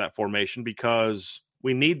play out of that formation because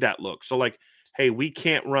we need that look. So like, hey, we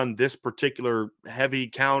can't run this particular heavy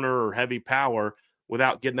counter or heavy power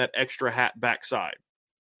without getting that extra hat backside.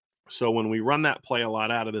 So when we run that play a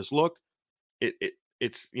lot out of this look,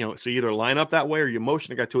 it's, so you either line up that way or you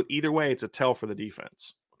motion a guy to it. Either way, it's a tell for the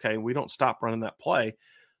defense. Okay. We don't stop running that play.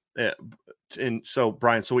 And so,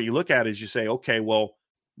 Brian, so what you look at is you say, okay, well,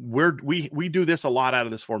 we do this a lot out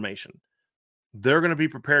of this formation. They're going to be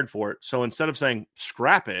prepared for it. So instead of saying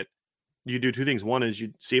scrap it, you do two things. One is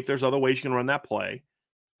you see if there's other ways you can run that play.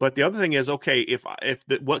 But the other thing is, okay,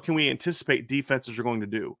 what can we anticipate defenses are going to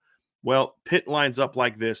do? Well, Pitt lines up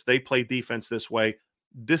like this. They play defense this way.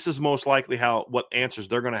 This is most likely what answers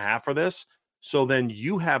they're going to have for this. So then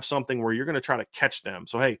you have something where you're going to try to catch them.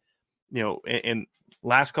 So, hey, and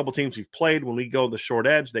last couple teams we've played, when we go the short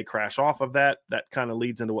edge, they crash off of that. That kind of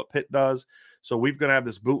leads into what Pitt does. So we're going to have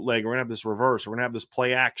this bootleg. We're going to have this reverse. We're going to have this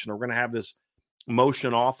play action. We're going to have this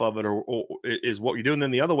motion off of it or is what you're doing. Then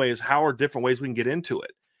the other way is how are different ways we can get into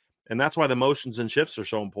it. And that's why the motions and shifts are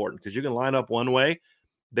so important because you can line up one way.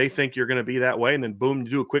 They think you're going to be that way. And then boom, you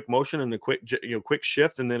do a quick motion and a quick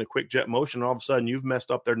shift and then a quick jet motion. And all of a sudden you've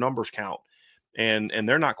messed up their numbers count. And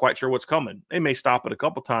they're not quite sure what's coming. They may stop it a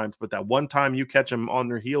couple times, but that one time you catch them on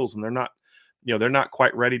their heels and they're not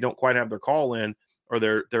quite ready, don't quite have their call in or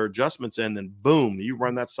their adjustments in, then boom, you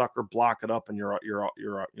run that sucker, block it up, and you're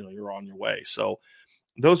on your way. So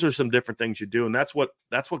those are some different things you do, and that's what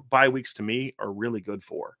bye weeks to me are really good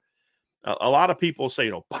for. A lot of people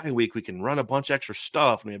say, bye week we can run a bunch of extra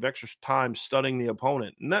stuff and we have extra time studying the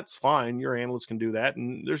opponent, and that's fine. Your analysts can do that,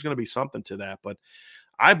 and there's going to be something to that, but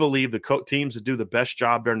I believe the teams that do the best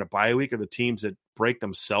job during the bye week are the teams that break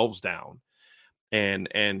themselves down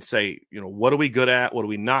and say, what are we good at? What are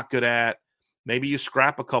we not good at? Maybe you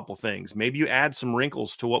scrap a couple things. Maybe you add some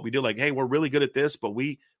wrinkles to what we do. Like, hey, we're really good at this, but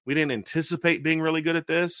we didn't anticipate being really good at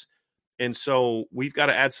this. And so we've got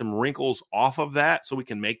to add some wrinkles off of that so we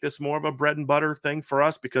can make this more of a bread and butter thing for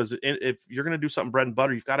us. Because if you're going to do something bread and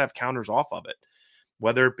butter, you've got to have counters off of it.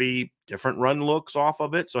 Whether it be different run looks off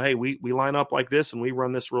of it. So, hey, we line up like this and we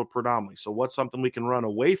run this real predominantly. So what's something we can run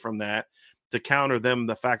away from that to counter them,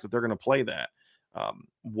 the fact that they're going to play that?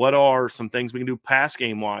 What are some things we can do pass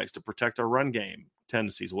game wise to protect our run game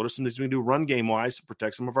tendencies? What are some things we can do run game wise to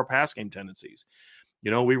protect some of our pass game tendencies?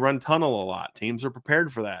 We run tunnel a lot. Teams are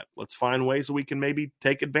prepared for that. Let's find ways that we can maybe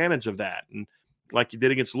take advantage of that. And like you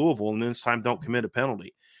did against Louisville, and this time don't commit a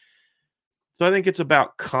penalty. So I think it's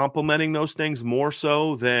about complementing those things more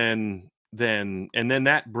so than and then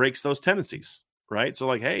that breaks those tendencies, right? So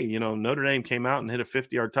like, hey, Notre Dame came out and hit a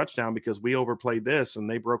 50-yard touchdown because we overplayed this and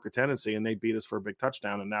they broke a tendency and they beat us for a big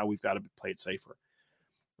touchdown, and now we've got to play it safer.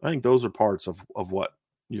 I think those are parts of what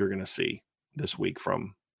you're going to see this week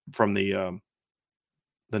from the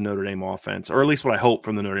Notre Dame offense, or at least what I hope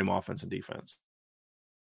from the Notre Dame offense and defense.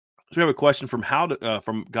 So we have a question from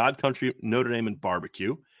from God Country Notre Dame and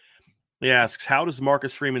Barbecue. He asks, how does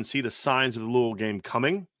Marcus Freeman see the signs of the Louisville game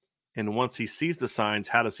coming? And once he sees the signs,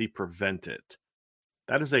 how does he prevent it?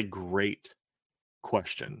 That is a great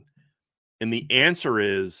question. And the answer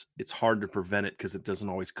is it's hard to prevent it because it doesn't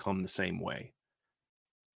always come the same way.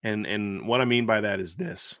 And what I mean by that is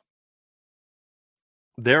this.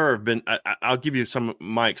 There have been, I'll give you some of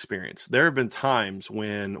my experience. There have been times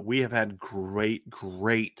when we have had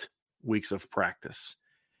great weeks of practice.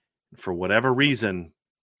 For whatever reason,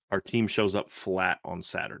 our team shows up flat on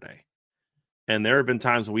Saturday. And there have been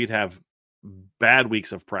times when we'd have bad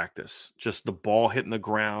weeks of practice, just the ball hitting the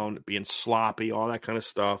ground, being sloppy, all that kind of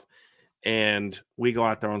stuff. And we go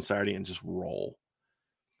out there on Saturday and just roll.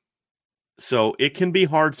 So it can be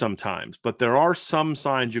hard sometimes, but there are some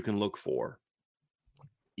signs you can look for.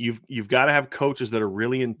 You've got to have coaches that are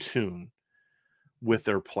really in tune with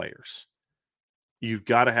their players. You've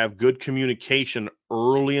got to have good communication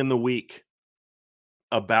early in the week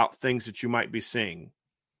about things that you might be seeing.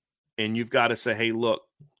 And you've got to say, hey, look,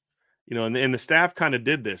 and the staff kind of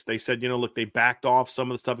did this. They said, look, they backed off some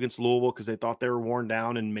of the stuff against Louisville because they thought they were worn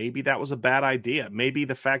down. And maybe that was a bad idea. Maybe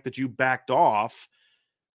the fact that you backed off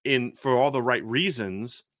for all the right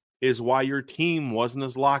reasons is why your team wasn't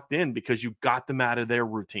as locked in, because you got them out of their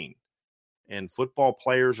routine. And football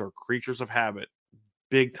players are creatures of habit,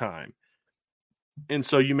 big time. And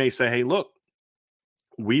so you may say, hey, look,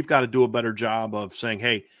 we've got to do a better job of saying,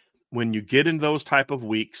 hey, when you get in those type of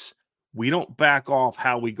weeks, we don't back off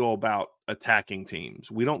how we go about attacking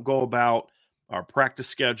teams. We don't go about our practice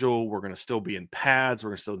schedule. We're going to still be in pads.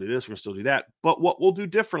 We're going to still do this. We're going to still do that. But what we'll do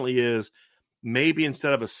differently is maybe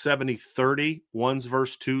instead of a 70-30 ones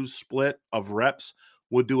versus twos split of reps,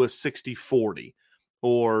 we'll do a 60-40.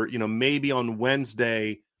 Or, maybe on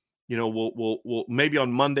Wednesday, we'll maybe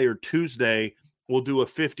on Monday or Tuesday, we'll do a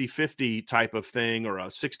 50-50 type of thing or a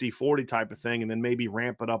 60-40 type of thing, and then maybe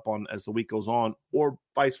ramp it up on as the week goes on, or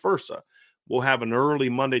vice versa. We'll have an early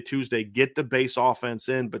Monday, Tuesday, get the base offense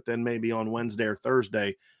in, but then maybe on Wednesday or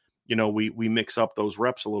Thursday, we mix up those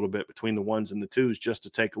reps a little bit between the ones and the twos just to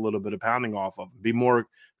take a little bit of pounding off of them. Be more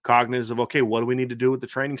cognizant of, okay, what do we need to do with the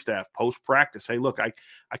training staff post-practice? Hey, look, I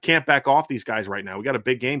can't back off these guys right now. We got a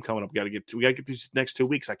big game coming up. We got to get these next 2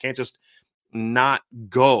 weeks. I can't just not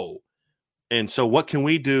go. And so what can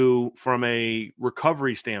we do from a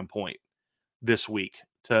recovery standpoint this week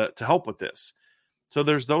to help with this? So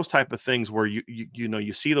there's those type of things where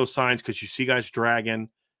you see those signs because you see guys dragging,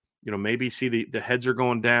 maybe see the heads are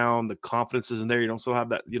going down, the confidence isn't there. You don't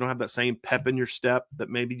have that same pep in your step that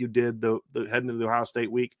maybe you did the heading into the Ohio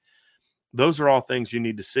State week. Those are all things you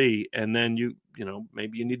need to see. And then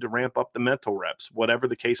maybe you need to ramp up the mental reps, whatever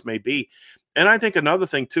the case may be. And I think another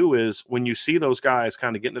thing too is when you see those guys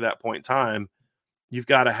kind of getting to that point in time, you've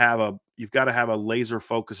got to have a laser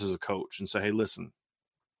focus as a coach and say, hey, listen,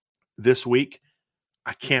 this week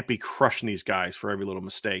I can't be crushing these guys for every little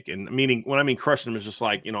mistake. And when I mean crushing them is just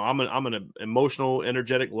like, I'm an emotional,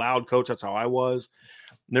 energetic, loud coach. That's how I was.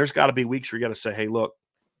 And there's got to be weeks where you got to say, hey, look,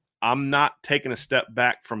 I'm not taking a step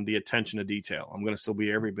back from the attention to detail. I'm going to still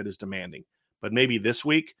be every bit as demanding. But maybe this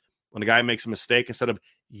week, when a guy makes a mistake, instead of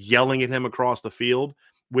yelling at him across the field,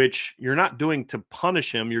 which you're not doing to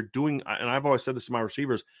punish him, you're doing, and I've always said this to my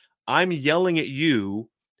receivers, I'm yelling at you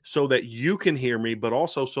so that you can hear me, but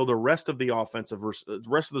also so the rest of the the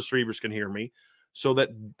rest of the receivers can hear me, so that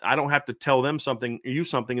I don't have to tell them something, you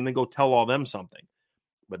something, and then go tell all them something.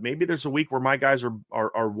 But maybe there's a week where my guys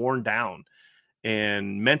are worn down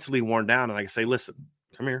and mentally worn down, and I can say, listen,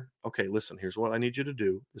 come here. Okay, listen, here's what I need you to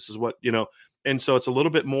do. This is what, and so it's a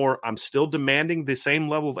little bit more, I'm still demanding the same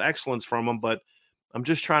level of excellence from them, but I'm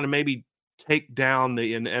just trying to maybe take down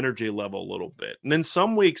the energy level a little bit. And then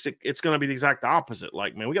some weeks it's going to be the exact opposite.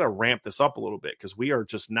 Like, man, we got to ramp this up a little bit because we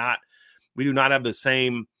do not have the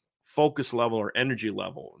same focus level or energy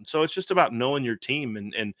level. And so it's just about knowing your team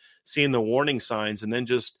and seeing the warning signs and then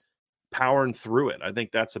just powering through it. I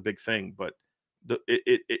think that's a big thing. But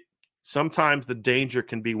Sometimes the danger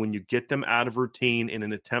can be when you get them out of routine in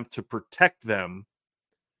an attempt to protect them,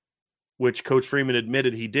 which Coach Freeman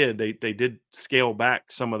admitted he did. They did scale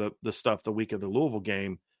back some of the stuff the week of the Louisville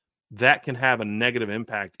game. That can have a negative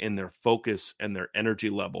impact in their focus and their energy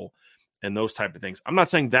level and those type of things. I'm not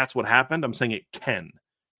saying that's what happened. I'm saying it can.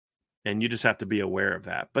 And you just have to be aware of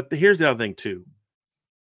that. But here's the other thing, too.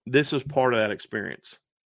 This is part of that experience.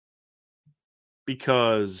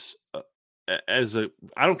 Because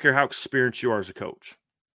I don't care how experienced you are as a coach.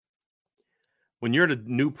 When you're at a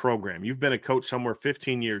new program, you've been a coach somewhere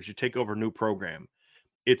 15 years, you take over a new program.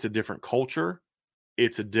 It's a different culture.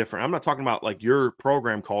 I'm not talking about like your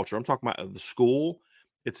program culture. I'm talking about the school.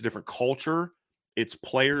 It's a different culture. It's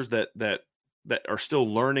players that are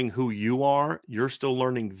still learning who you are. You're still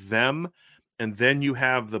learning them. And then you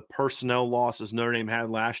have the personnel losses Notre Dame had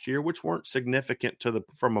last year, which weren't significant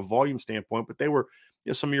from a volume standpoint, but they were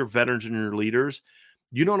some of your veterans and your leaders.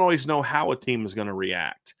 You don't always know how a team is going to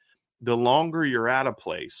react. The longer you're at a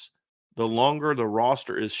place, the longer the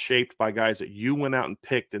roster is shaped by guys that you went out and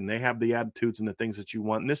picked, and they have the attitudes and the things that you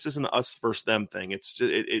want. And this isn't an us versus them thing. It's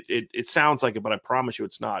just, it sounds like it, but I promise you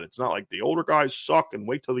it's not. It's not like the older guys suck and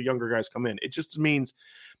wait till the younger guys come in. It just means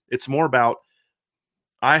it's more about,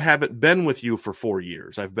 I haven't been with you for 4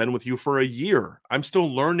 years. I've been with you for a year. I'm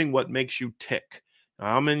still learning what makes you tick.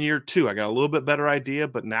 I'm in year 2. I got a little bit better idea,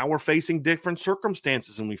 but now we're facing different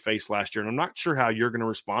circumstances than we faced last year. And I'm not sure how you're going to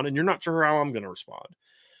respond, and you're not sure how I'm going to respond.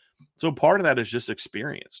 So part of that is just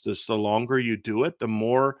experience. Just the longer you do it, the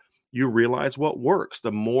more you realize what works.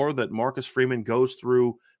 The more that Marcus Freeman goes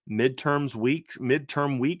through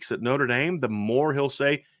midterm weeks at Notre Dame, the more he'll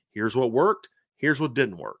say, here's what worked, here's what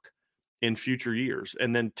didn't work in future years,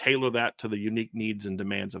 and then tailor that to the unique needs and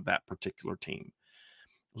demands of that particular team.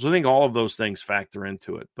 So I think all of those things factor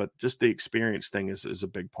into it, but just the experience thing is a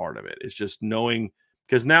big part of it. It's just knowing,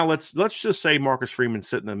 because now let's just say Marcus Freeman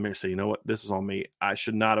sitting in the mirror, say, you know what, this is on me. I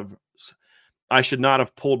should not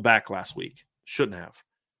have pulled back last week. Shouldn't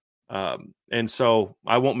have. And so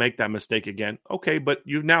I won't make that mistake again. Okay, but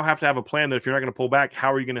you now have to have a plan that if you're not going to pull back,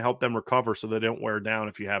 how are you going to help them recover so they don't wear down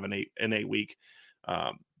if you have an 8 week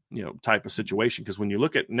type of situation? Because when you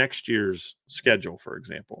look at next year's schedule, for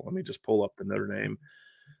example, let me just pull up the Notre Dame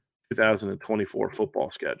 2024 football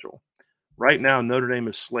schedule. Right now, Notre Dame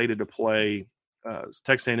is slated to play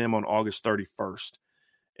Texas A&M on August 31st.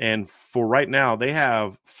 And for right now, they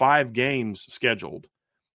have 5 games scheduled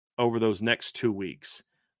over those next 2 weeks.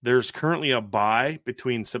 There's currently a bye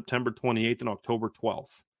between September 28th and October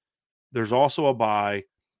 12th. There's also a bye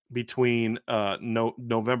between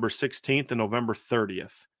November 16th and November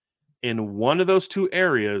 30th. In one of those 2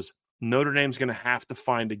 areas, Notre Dame's going to have to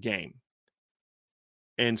find a game.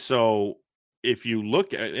 And so if you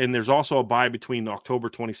look at, and there's also a bye between October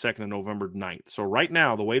 22nd and November 9th. So right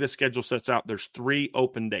now, the way the schedule sets out, there's 3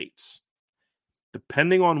 open dates,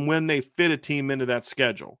 depending on when they fit a team into that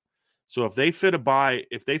schedule. So if they fit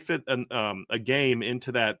a game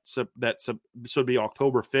into that, so it'd be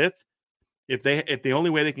October 5th. If the only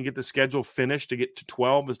way they can get the schedule finished to get to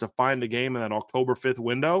 12 is to find a game in that October 5th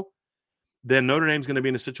window, then Notre Dame's going to be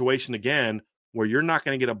in a situation again where you're not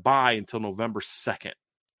going to get a bye until November 2nd.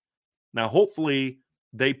 Now, hopefully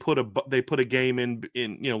they put a game in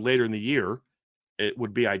later in the year. It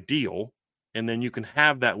would be ideal, and then you can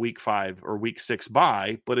have that week 5 or week 6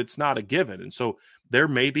 bye, but it's not a given. And so there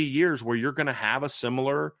may be years where you're going to have a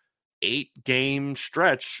similar 8-game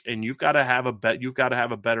stretch, and you've got to have a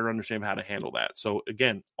better understanding of how to handle that. So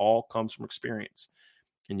again, all comes from experience,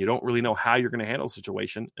 and you don't really know how you're going to handle the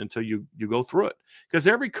situation until you go through it. Because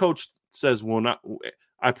every coach says,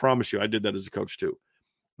 I promise you, I did that as a coach too.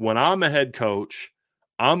 When I'm a head coach,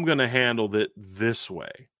 I'm going to handle it this way.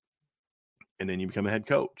 And then you become a head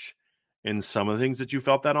coach. And some of the things that you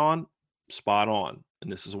felt that on, spot on.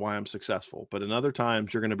 And this is why I'm successful. But in other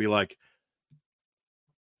times, you're going to be like,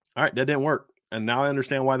 all right, that didn't work. And now I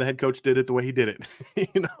understand why the head coach did it the way he did it.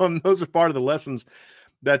 And those are part of the lessons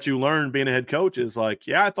that you learn being a head coach is like,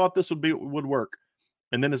 yeah, I thought this would work.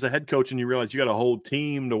 And then as a head coach and you realize you got a whole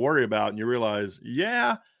team to worry about, and you realize,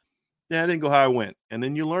 yeah, it didn't go how I went. And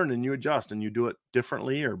then you learn and you adjust and you do it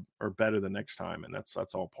differently or better the next time. And that's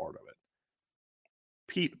all part of it.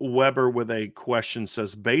 Pete Weber with a question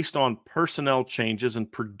says, based on personnel changes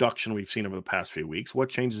and production we've seen over the past few weeks, what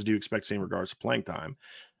changes do you expect to see in regards to playing time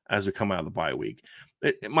as we come out of the bye week?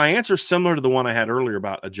 My answer is similar to the one I had earlier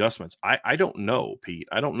about adjustments. I don't know, Pete.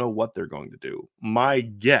 I don't know what they're going to do. My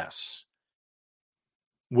guess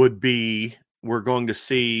would be we're going to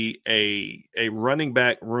see a running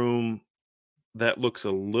back room that looks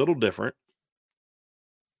a little different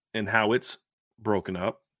in how it's broken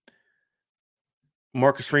up.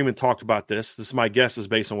 Marcus Freeman talked about this. This is my guess is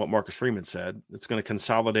based on what Marcus Freeman said. It's going to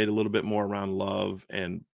consolidate a little bit more around Love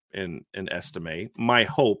and Estime. My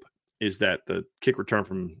hope is that the kick return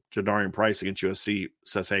from Jadarian Price against USC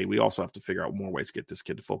says, hey, we also have to figure out more ways to get this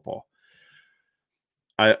kid to football.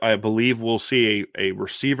 I believe we'll see a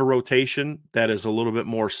receiver rotation that is a little bit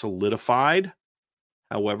more solidified,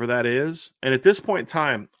 however that is. And at this point in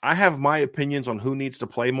time, I have my opinions on who needs to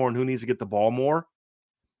play more and who needs to get the ball more.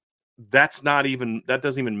 That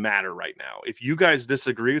doesn't even matter right now. If you guys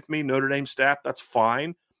disagree with me, Notre Dame staff, that's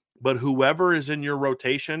fine. But whoever is in your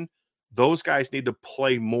rotation, those guys need to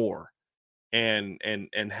play more and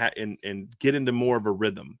get into more of a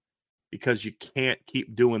rhythm, because you can't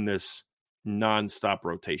keep doing this nonstop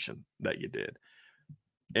rotation that you did.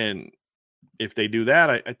 And if they do that,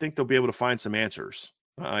 I think they'll be able to find some answers.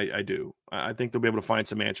 I do. I think they'll be able to find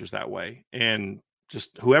some answers that way. And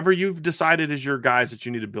just whoever you've decided is your guys that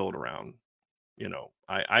you need to build around.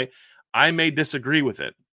 I may disagree with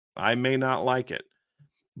it. I may not like it.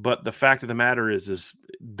 But the fact of the matter is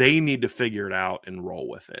they need to figure it out and roll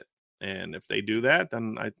with it. And if they do that,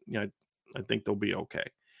 then I think they'll be okay.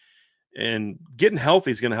 And getting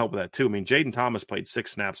healthy is going to help with that too. I mean, Jaden Thomas played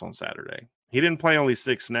 6 snaps on Saturday. He didn't play only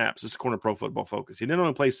 6 snaps. This is according to Pro Football Focus. He didn't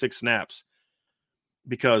only play 6 snaps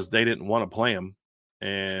because they didn't want to play him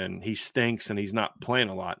and he stinks and he's not playing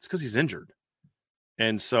a lot. It's because he's injured.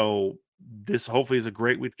 And so this hopefully is a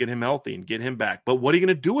great week to get him healthy and get him back. But what are you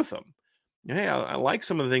going to do with him? Hey, I like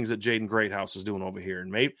some of the things that Jaden Greathouse is doing over here.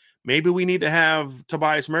 And maybe we need to have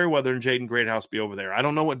Tobias Merriweather and Jaden Greathouse be over there. I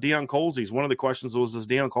don't know what Deion Colsey's. One of the questions was, is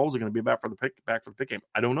Deion Colsey going to be back for the pick game?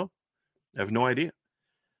 I don't know. I have no idea.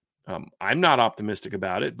 I'm not optimistic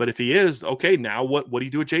about it. But if he is, okay, now what do you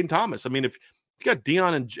do with Jaden Thomas? I mean, if you got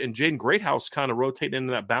Deion and Jaden Greathouse kind of rotating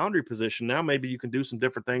into that boundary position, now maybe you can do some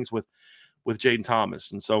different things with Jaden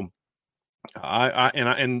Thomas. And so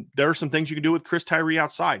and there are some things you can do with Chris Tyree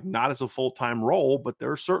outside, not as a full-time role, but there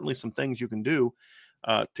are certainly some things you can do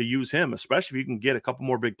to use him, especially if you can get a couple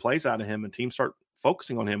more big plays out of him and teams start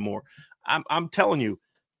focusing on him more. I'm telling you,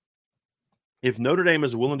 if Notre Dame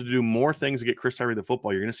is willing to do more things to get Chris Tyree the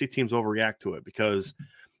football, you're going to see teams overreact to it, because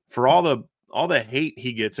for all the hate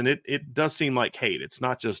he gets, and it does seem like hate. It's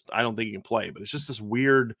not just I don't think he can play, but it's just this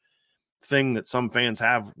weird thing that some fans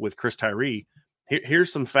have with Chris Tyree.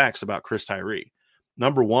 Here's some facts about Chris Tyree.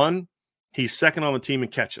 Number one, he's second on the team in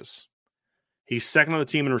catches. He's second on the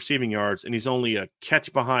team in receiving yards, and he's only a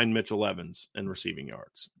catch behind Mitchell Evans in receiving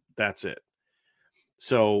yards. That's it.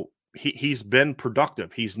 So he's been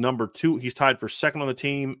productive. He's number 2. He's tied for second on the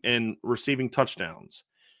team in receiving touchdowns.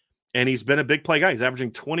 And he's been a big play guy. He's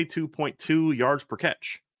averaging 22.2 yards per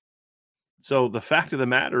catch. So the fact of the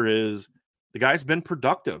matter is the guy's been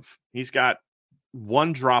productive. He's got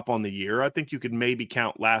 1 drop on the year. I think you could maybe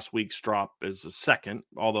count last week's drop as a second,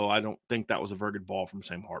 although I don't think that was a very good ball from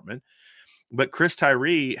Sam Hartman. But Chris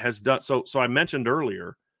Tyree has done so. So I mentioned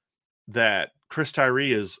earlier that Chris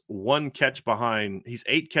Tyree is 1 catch behind. He's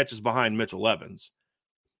 8 catches behind Mitchell Evans,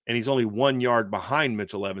 and he's only 1 yard behind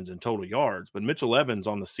Mitchell Evans in total yards. But Mitchell Evans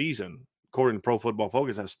on the season, according to Pro Football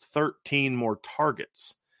Focus, has 13 more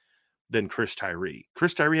targets than Chris Tyree.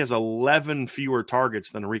 Chris Tyree has 11 fewer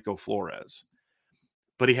targets than Rico Flores,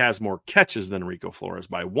 but he has more catches than Rico Flores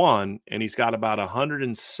by 1, and he's got about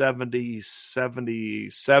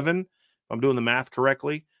 177, if I'm doing the math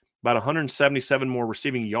correctly, about 177 more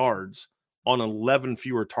receiving yards on 11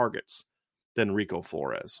 fewer targets than Rico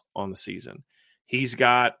Flores on the season. He's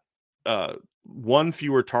got 1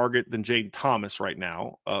 fewer target than Jaden Thomas right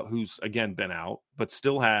now, who's, again, been out, but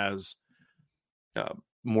still has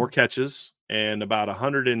more catches and about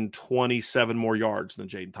 127 more yards than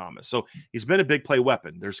Jaden Thomas. So he's been a big play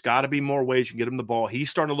weapon. There's got to be more ways you can get him the ball. He's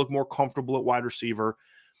starting to look more comfortable at wide receiver.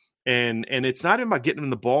 And it's not even about getting him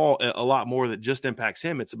the ball a lot more that just impacts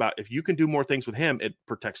him. It's about if you can do more things with him, it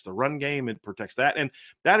protects the run game, it protects that. And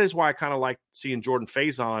that is why I kind of like seeing Jordan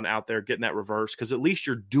Faison out there getting that reverse, because at least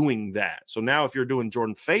you're doing that. So now if you're doing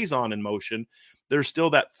Jordan Faison in motion, there's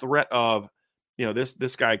still that threat of,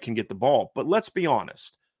 this guy can get the ball. But let's be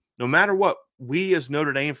honest. No matter what we as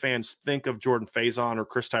Notre Dame fans think of Jordan Faison or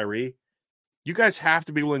Chris Tyree, you guys have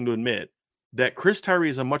to be willing to admit that Chris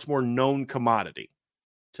Tyree is a much more known commodity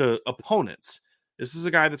to opponents. This is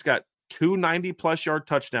a guy that's got 2 90-plus yard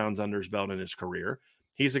touchdowns under his belt in his career.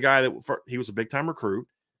 He's a guy he was a big-time recruit,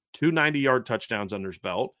 2 90-yard touchdowns under his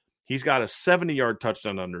belt. He's got a 70-yard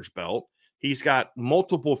touchdown under his belt. He's got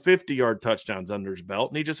multiple 50-yard touchdowns under his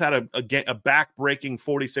belt. And he just had a back-breaking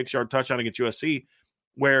 46-yard touchdown against USC,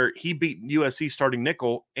 where he beat USC starting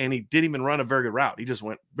nickel, and he didn't even run a very good route. He just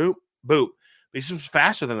went boop, boop. He's just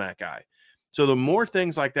faster than that guy. So the more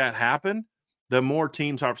things like that happen, the more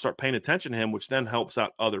teams have to start paying attention to him, which then helps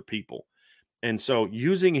out other people. And so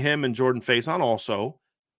using him and Jordan Faison also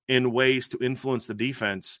in ways to influence the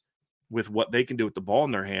defense with what they can do with the ball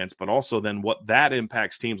in their hands, but also then what that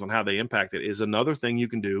impacts teams on how they impact it is another thing you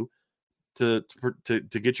can do to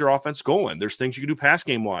get your offense going. There's things you can do pass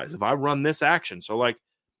game wise. If I run this action, so like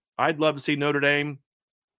I'd love to see Notre Dame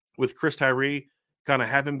with Chris Tyree kind of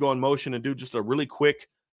have him go in motion and do just a really quick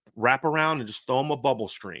wrap around and just throw him a bubble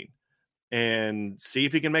screen and see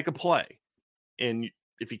if he can make a play. And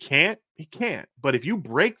if he can't, he can't. But if you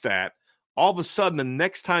break that, all of a sudden the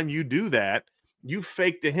next time you do that, you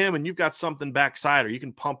fake to him and you've got something backside, or you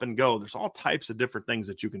can pump and go. There's all types of different things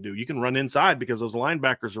that you can do. You can run inside because those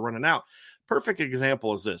linebackers are running out. Perfect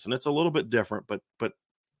example is this, and it's a little bit different, but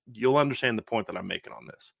you'll understand the point that I'm making on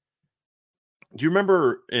this. Do you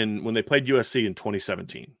remember when they played USC in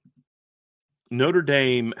 2017? Notre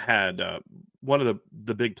Dame had one of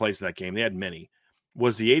the big plays of that game. They had many.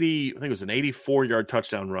 Was the 80? I think it was an 84-yard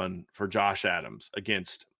touchdown run for Josh Adams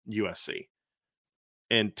against USC.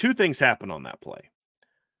 And two things happened on that play.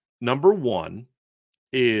 Number one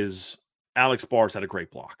is Alex Bars had a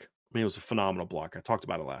great block. I mean, it was a phenomenal block. I talked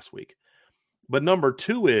about it last week. But number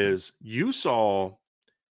two is you saw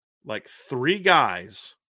like three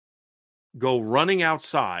guys go running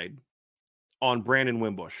outside on Brandon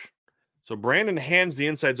Wimbush. So Brandon hands the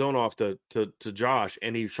inside zone off to Josh,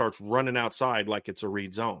 and he starts running outside like it's a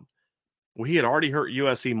read zone. Well, he had already hurt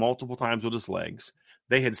USC multiple times with his legs.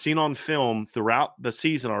 They had seen on film throughout the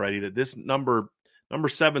season already that this number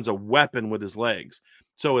 7's a weapon with his legs.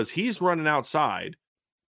 So as he's running outside,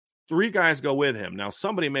 three guys go with him. Now,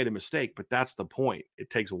 somebody made a mistake, but that's the point. It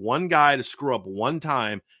takes one guy to screw up one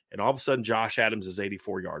time, and all of a sudden Josh Adams is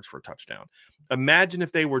 84 yards for a touchdown. Imagine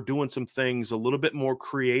if they were doing some things, a little bit more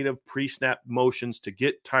creative pre-snap motions to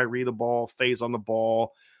get Tyree the ball, phase on the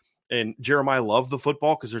ball, and Jeremiah Love the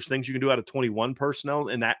football, because there's things you can do out of 21 personnel,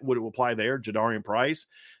 and that would apply there. Jadarian Price.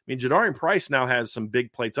 I mean, Jadarian Price now has some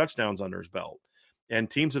big play touchdowns under his belt, and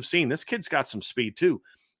teams have seen this kid's got some speed too.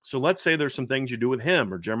 So let's say there's some things you do with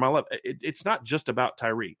him or Jeremiah Love. It's not just about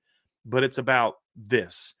Tyree, but it's about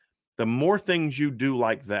this. The more things you do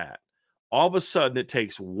like that, all of a sudden it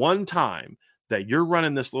takes one time that you're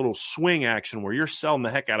running this little swing action where you're selling the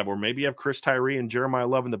heck out of it, or maybe you have Chris Tyree and Jeremiah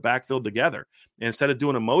Love in the backfield together. And instead of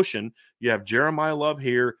doing a motion, you have Jeremiah Love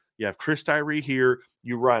here, you have Chris Tyree here,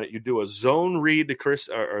 you run it. You do a zone read to Chris,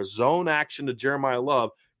 or a zone action to Jeremiah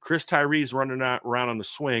Love. Chris Tyree's running around on the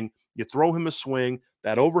swing. You throw him a swing.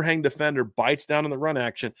 That overhang defender bites down in the run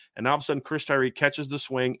action, and all of a sudden Chris Tyree catches the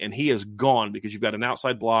swing, and he is gone because you've got an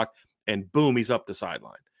outside block, and boom, he's up the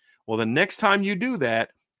sideline. Well, the next time you do that,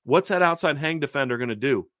 what's that outside hang defender going to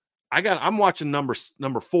do? I'm watching number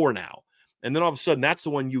 4 now, and then all of a sudden that's the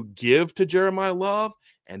one you give to Jeremiah Love,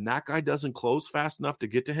 and that guy doesn't close fast enough to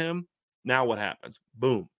get to him. Now what happens?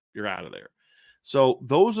 Boom, you're out of there. So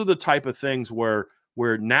those are the type of things where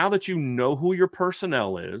now that you know who your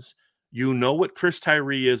personnel is, you know what Chris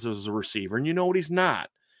Tyree is as a receiver, and you know what he's not.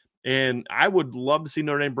 And I would love to see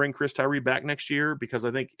Notre Dame bring Chris Tyree back next year, because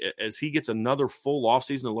I think as he gets another full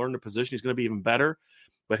offseason to learn the position, he's going to be even better.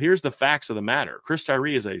 But here's the facts of the matter. Chris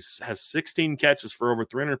Tyree has 16 catches for over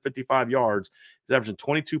 355 yards. He's averaging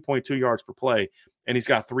 22.2 yards per play, and he's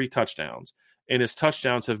got 3 touchdowns. And his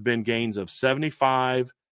touchdowns have been gains of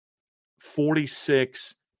 75,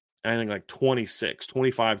 46, I think like 26,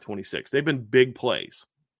 25, 26. They've been big plays.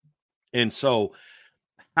 And so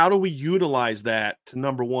how do we utilize that to,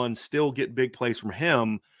 number one, still get big plays from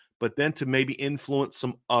him, but then to maybe influence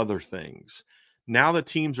some other things? Now that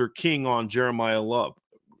teams are keying on Jeremiah Love.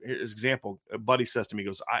 Here's an example. A buddy says to me, he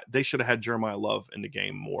goes, they should have had Jeremiah Love in the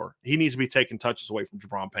game more. He needs to be taking touches away from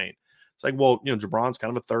Jabron Payne. It's like, well, Jabron's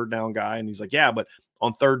kind of a third down guy. And he's like, yeah, but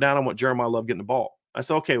on third down, I want Jeremiah Love getting the ball. I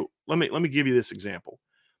said, okay, let me give you this example.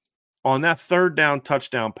 On that third down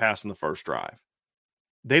touchdown pass in the first drive,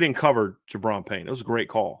 they didn't cover Jabron Payne. It was a great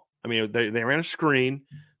call. I mean, they ran a screen.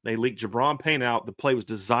 They leaked Jabron Payne out. The play was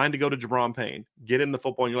designed to go to Jabron Payne. Get in the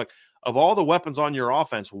football, and you're like, of all the weapons on your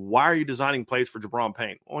offense, why are you designing plays for Jabron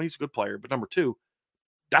Payne? Well, he's a good player. But number two,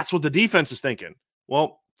 that's what the defense is thinking.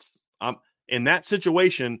 Well, in that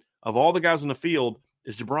situation, of all the guys on the field,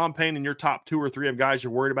 is Jabron Payne in your top 2 or 3 of guys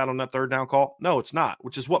you're worried about on that third down call? No, it's not,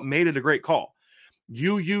 which is what made it a great call.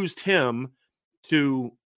 You used him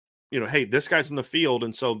to, hey, this guy's in the field,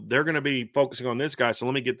 and so they're going to be focusing on this guy, so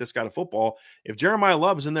let me get this guy to football. If Jeremiah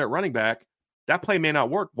Love is in there at running back, that play may not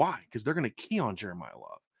work. Why? Because they're going to key on Jeremiah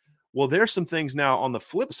Love. Well, there's some things now on the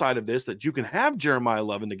flip side of this that you can have Jeremiah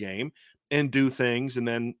Love in the game and do things and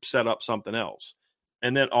then set up something else.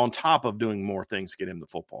 And then on top of doing more things to get him the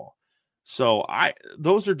football. So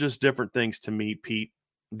those are just different things to me, Pete,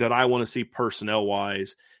 that I want to see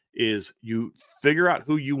personnel-wise, is you figure out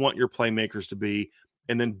who you want your playmakers to be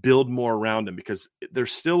and then build more around them, because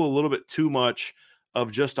there's still a little bit too much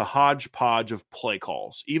of just a hodgepodge of play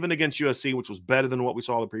calls. Even against USC, which was better than what we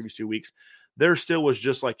saw the previous 2 weeks, there still was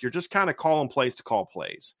just like you're just kind of calling plays to call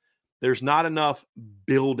plays. There's not enough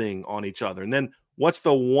building on each other. And then what's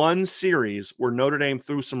the one series where Notre Dame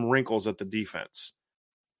threw some wrinkles at the defense?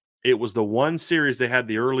 It was the one series they had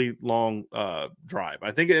the early long drive.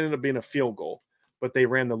 I think it ended up being a field goal, but they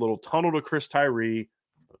ran the little tunnel to Chris Tyree.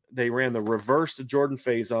 They ran the reverse to Jordan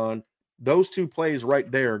Faison. Those two plays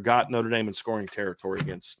right there got Notre Dame in scoring territory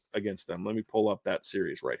against them. Let me pull up that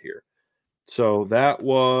series right here. So that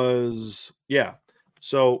was,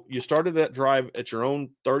 So you started that drive at your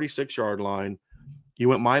own 36-yard line. You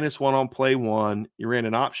went -1 on play 1. You ran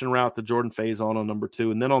an option route to Jordan Faison on number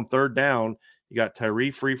 2. And then on third down, you got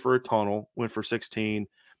Tyree free for a tunnel, went for 16.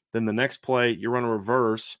 Then the next play, you run a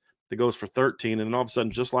reverse that goes for 13. And then all of a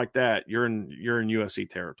sudden, just like that, you're in USC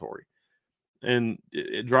territory. And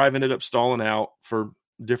drive ended up stalling out for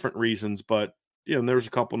different reasons, but there was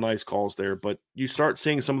a couple nice calls there. But you start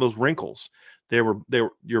seeing some of those wrinkles.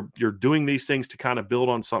 You're doing these things to kind of build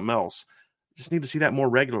on something else. Just need to see that more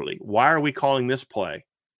regularly. Why are we calling this play?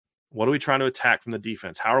 What are we trying to attack from the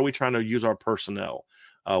defense? How are we trying to use our personnel?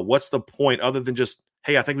 What's the point other than just,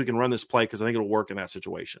 hey, I think we can run this play because I think it'll work in that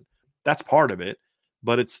situation? That's part of it.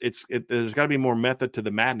 But there's got to be more method to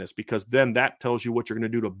the madness, because then that tells you what you're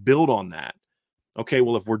going to do to build on that. Okay,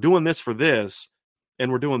 well, if we're doing this for this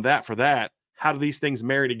and we're doing that for that, how do these things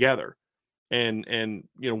marry together? And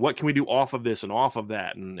what can we do off of this and off of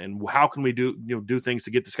that? And how can we do things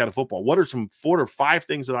to get this guy to football? What are some 4 or 5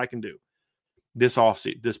 things that I can do this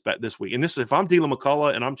offseason, this week? And this is, if I'm Dylan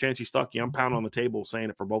McCullough and I'm Chancey Stuckey, I'm pounding on the table saying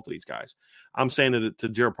it for both of these guys. I'm saying it to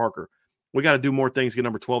Jared Parker. We got to do more things to get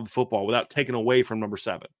number 12 to football without taking away from number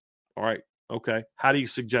 7. All right. Okay. How do you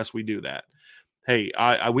suggest we do that? Hey,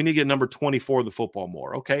 we need to get number 24 the football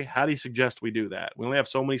more. Okay. How do you suggest we do that? We only have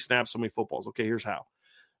so many snaps, so many footballs. Okay. Here's how.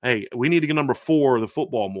 Hey, we need to get number 4 the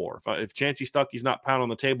football more. If Chancey Stuckey's not pounding on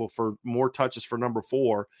the table for more touches for number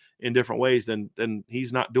 4 in different ways, then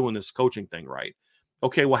he's not doing this coaching thing right.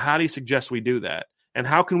 Okay. Well, how do you suggest we do that? And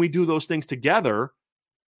how can we do those things together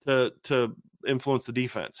to influence the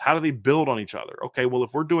defense? How do they build on each other? Okay, well,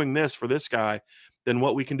 if we're doing this for this guy, then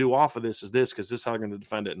what we can do off of this is this, because this is how they're going to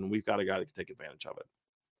defend it, and we've got a guy that can take advantage of it.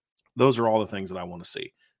 Those are all the things that I want to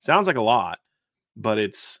see. Sounds like a lot, but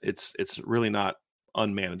it's really not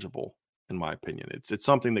unmanageable, in my opinion. It's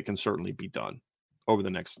something that can certainly be done over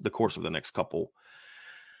the course of the next couple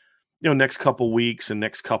weeks and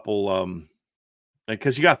next couple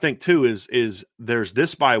because you got to think too is there's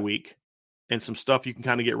this bye week and some stuff you can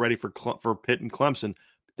kind of get ready for Pitt and Clemson.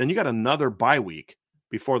 Then you got another bye week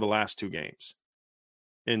before the last 2 games.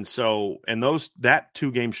 And so, that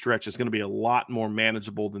 2-game stretch is going to be a lot more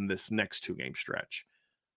manageable than this next 2-game stretch.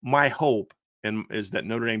 My hope is that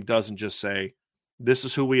Notre Dame doesn't just say, this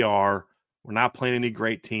is who we are. We're not playing any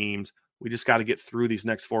great teams. We just got to get through these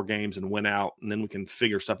next 4 games and win out, and then we can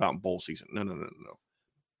figure stuff out in bowl season. No.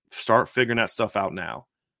 Start figuring that stuff out now.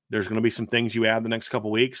 There's going to be some things you add the next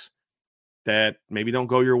couple weeks that maybe don't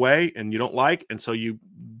go your way and you don't like, and so you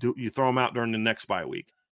throw them out during the next bye week.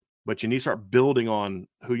 But you need to start building on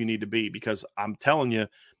who you need to be, because I'm telling you,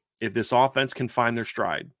 if this offense can find their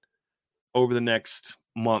stride over the next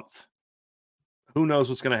month, who knows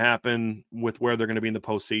what's going to happen with where they're going to be in the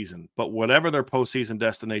postseason. But whatever their postseason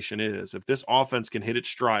destination is, if this offense can hit its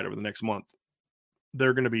stride over the next month,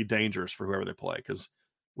 they're going to be dangerous for whoever they play, because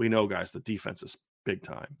we know, guys, the defense is big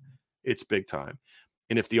time. It's big time.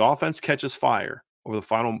 And if the offense catches fire over the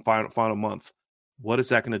final month, what is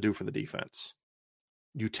that going to do for the defense?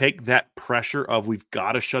 You take that pressure of we've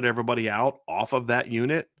got to shut everybody out off of that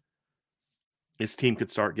unit, this team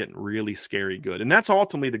could start getting really scary good. And that's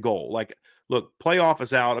ultimately the goal. Like, look, playoff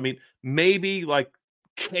is out. I mean, maybe like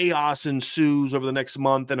chaos ensues over the next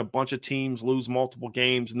month and a bunch of teams lose multiple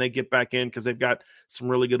games and they get back in because they've got some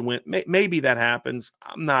really good wins. Maybe that happens.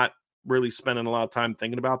 I'm not really spending a lot of time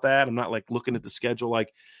thinking about that. I'm not like looking at the schedule,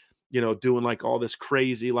 like, doing like all this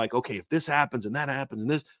crazy, like, okay, if this happens and that happens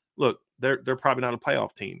and this, look, they're probably not a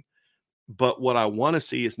playoff team. But what I want to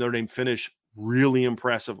see is Notre Dame finish really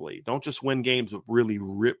impressively. Don't just win games, but really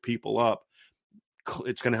rip people up.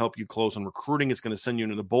 It's going to help you close on recruiting. It's going to send you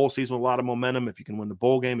into the bowl season with a lot of momentum. If you can win the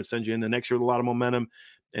bowl game, it sends you into next year with a lot of momentum,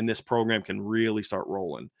 and this program can really start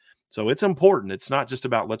rolling. So it's important. It's not just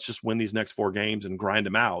about let's just win these next 4 games and grind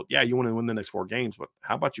them out. Yeah, you want to win the next 4 games, but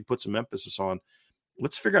how about you put some emphasis on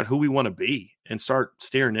let's figure out who we want to be and start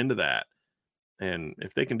steering into that. And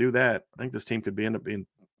if they can do that, I think this team could end up being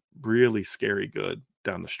really scary good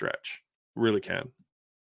down the stretch. Really can.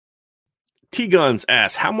 T-Guns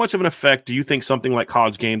asks, how much of an effect do you think something like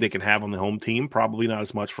College Game Day can have on the home team? Probably not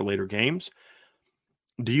as much for later games.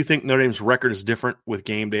 Do you think Notre Dame's record is different with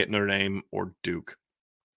Game Day at Notre Dame or Duke?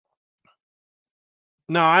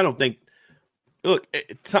 No, I don't think. Look,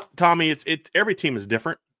 Tommy, every team is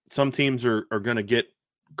different. Some teams are going to get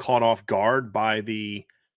caught off guard by the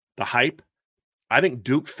hype. I think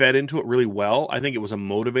Duke fed into it really well. I think it was a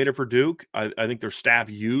motivator for Duke. I think their staff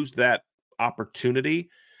used that opportunity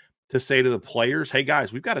to say to the players, hey,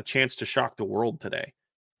 guys, we've got a chance to shock the world today.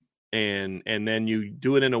 And then you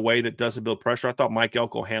do it in a way that doesn't build pressure. I thought Mike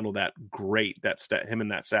Elko handled that great. Him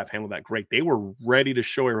and that staff handled that great. They were ready to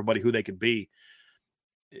show everybody who they could be.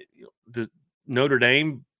 Notre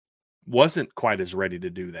Dame wasn't quite as ready to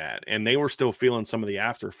do that, and they were still feeling some of the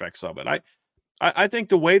after effects of it. I think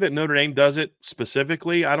the way that Notre Dame does it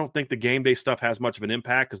specifically, I don't think the game day stuff has much of an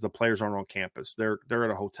impact because the players aren't on campus. They're at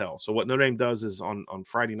a hotel. So what Notre Dame does is on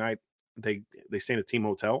Friday night, they stay in a team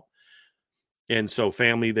hotel. And so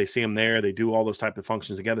family, they see them there. They do all those type of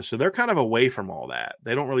functions together. So they're kind of away from all that.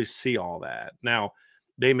 They don't really see all that. Now,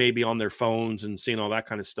 they may be on their phones and seeing all that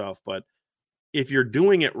kind of stuff. But if you're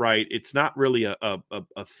doing it right, it's not really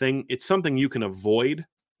a thing. It's something you can avoid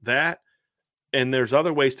that. And there's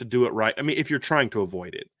other ways to do it right. I mean, if you're trying to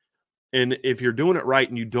avoid it. And if you're doing it right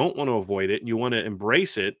and you don't want to avoid it and you want to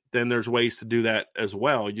embrace it, then there's ways to do that as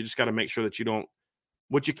well. You just got to make sure that you don't.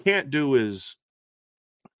 What you can't do is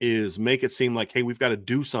make it seem like, hey, we've got to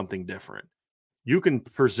do something different. You can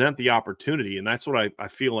present the opportunity. And that's what I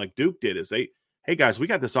feel like Duke did is hey, guys, we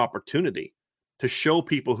got this opportunity to show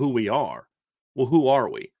people who we are. Well, who are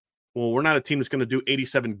we? Well, we're not a team that's going to do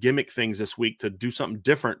 87 gimmick things this week to do something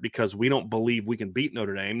different because we don't believe we can beat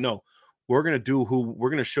Notre Dame. No, we're going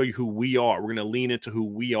to show you who we are. We're going to lean into who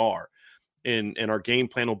we are. And our game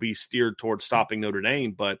plan will be steered towards stopping Notre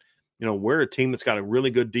Dame. But, we're a team that's got a really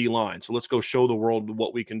good D line. So let's go show the world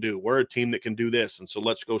what we can do. We're a team that can do this. And so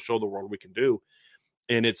let's go show the world what we can do.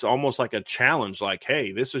 And it's almost like a challenge, like,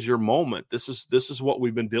 hey, this is your moment. This is what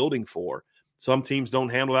we've been building for. Some teams don't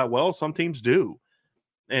handle that well. Some teams do.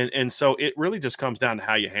 And so it really just comes down to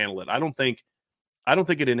how you handle it. I don't think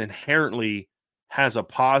it inherently has a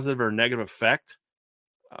positive or negative effect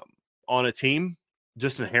on a team,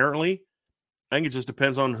 just inherently. I think it just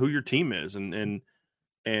depends on who your team is and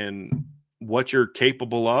what you're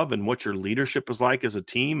capable of and what your leadership is like as a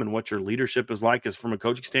team and what your leadership is like as from a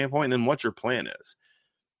coaching standpoint, and then what your plan is.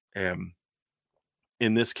 And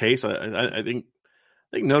in this case, I think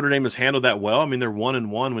Notre Dame has handled that well. I mean, they're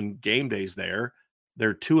 1-1 when game day's there.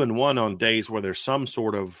 They're 2-1 on days where there's some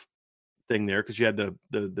sort of thing there because you had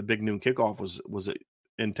the big noon kickoff was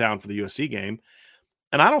in town for the USC game.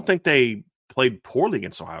 And I don't think they played poorly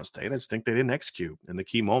against Ohio State. I just think they didn't execute in the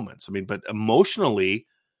key moments. I mean, but emotionally,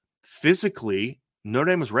 physically,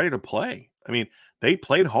 Notre Dame was ready to play. I mean, they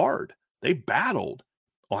played hard. They battled.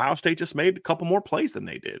 Ohio State just made a couple more plays than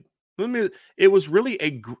they did. I mean, it was really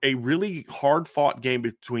a really hard-fought game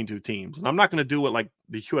between two teams. And I'm not going to do what like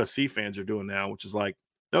the USC fans are doing now, which is like,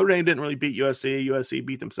 Notre Dame didn't really beat USC. USC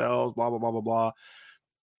beat themselves, blah, blah, blah, blah, blah.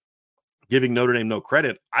 Giving Notre Dame no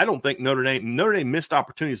credit. I don't think Notre Dame missed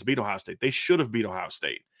opportunities to beat Ohio State. They should have beat Ohio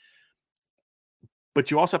State. But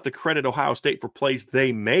you also have to credit Ohio State for plays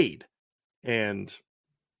they made. And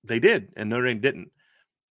they did, and Notre Dame didn't.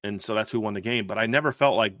 And so that's who won the game. But I never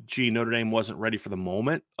felt like, Notre Dame wasn't ready for the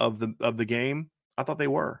moment of the game. I thought they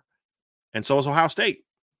were. And so was Ohio State.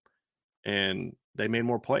 And they made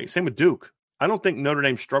more plays. Same with Duke. I don't think Notre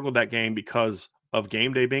Dame struggled that game because of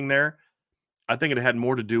game day being there. I think it had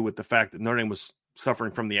more to do with the fact that Notre Dame was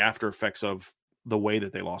suffering from the after effects of the way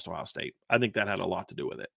that they lost Ohio State. I think that had a lot to do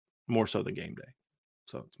with it, more so than game day.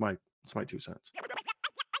 So it's my 2 cents.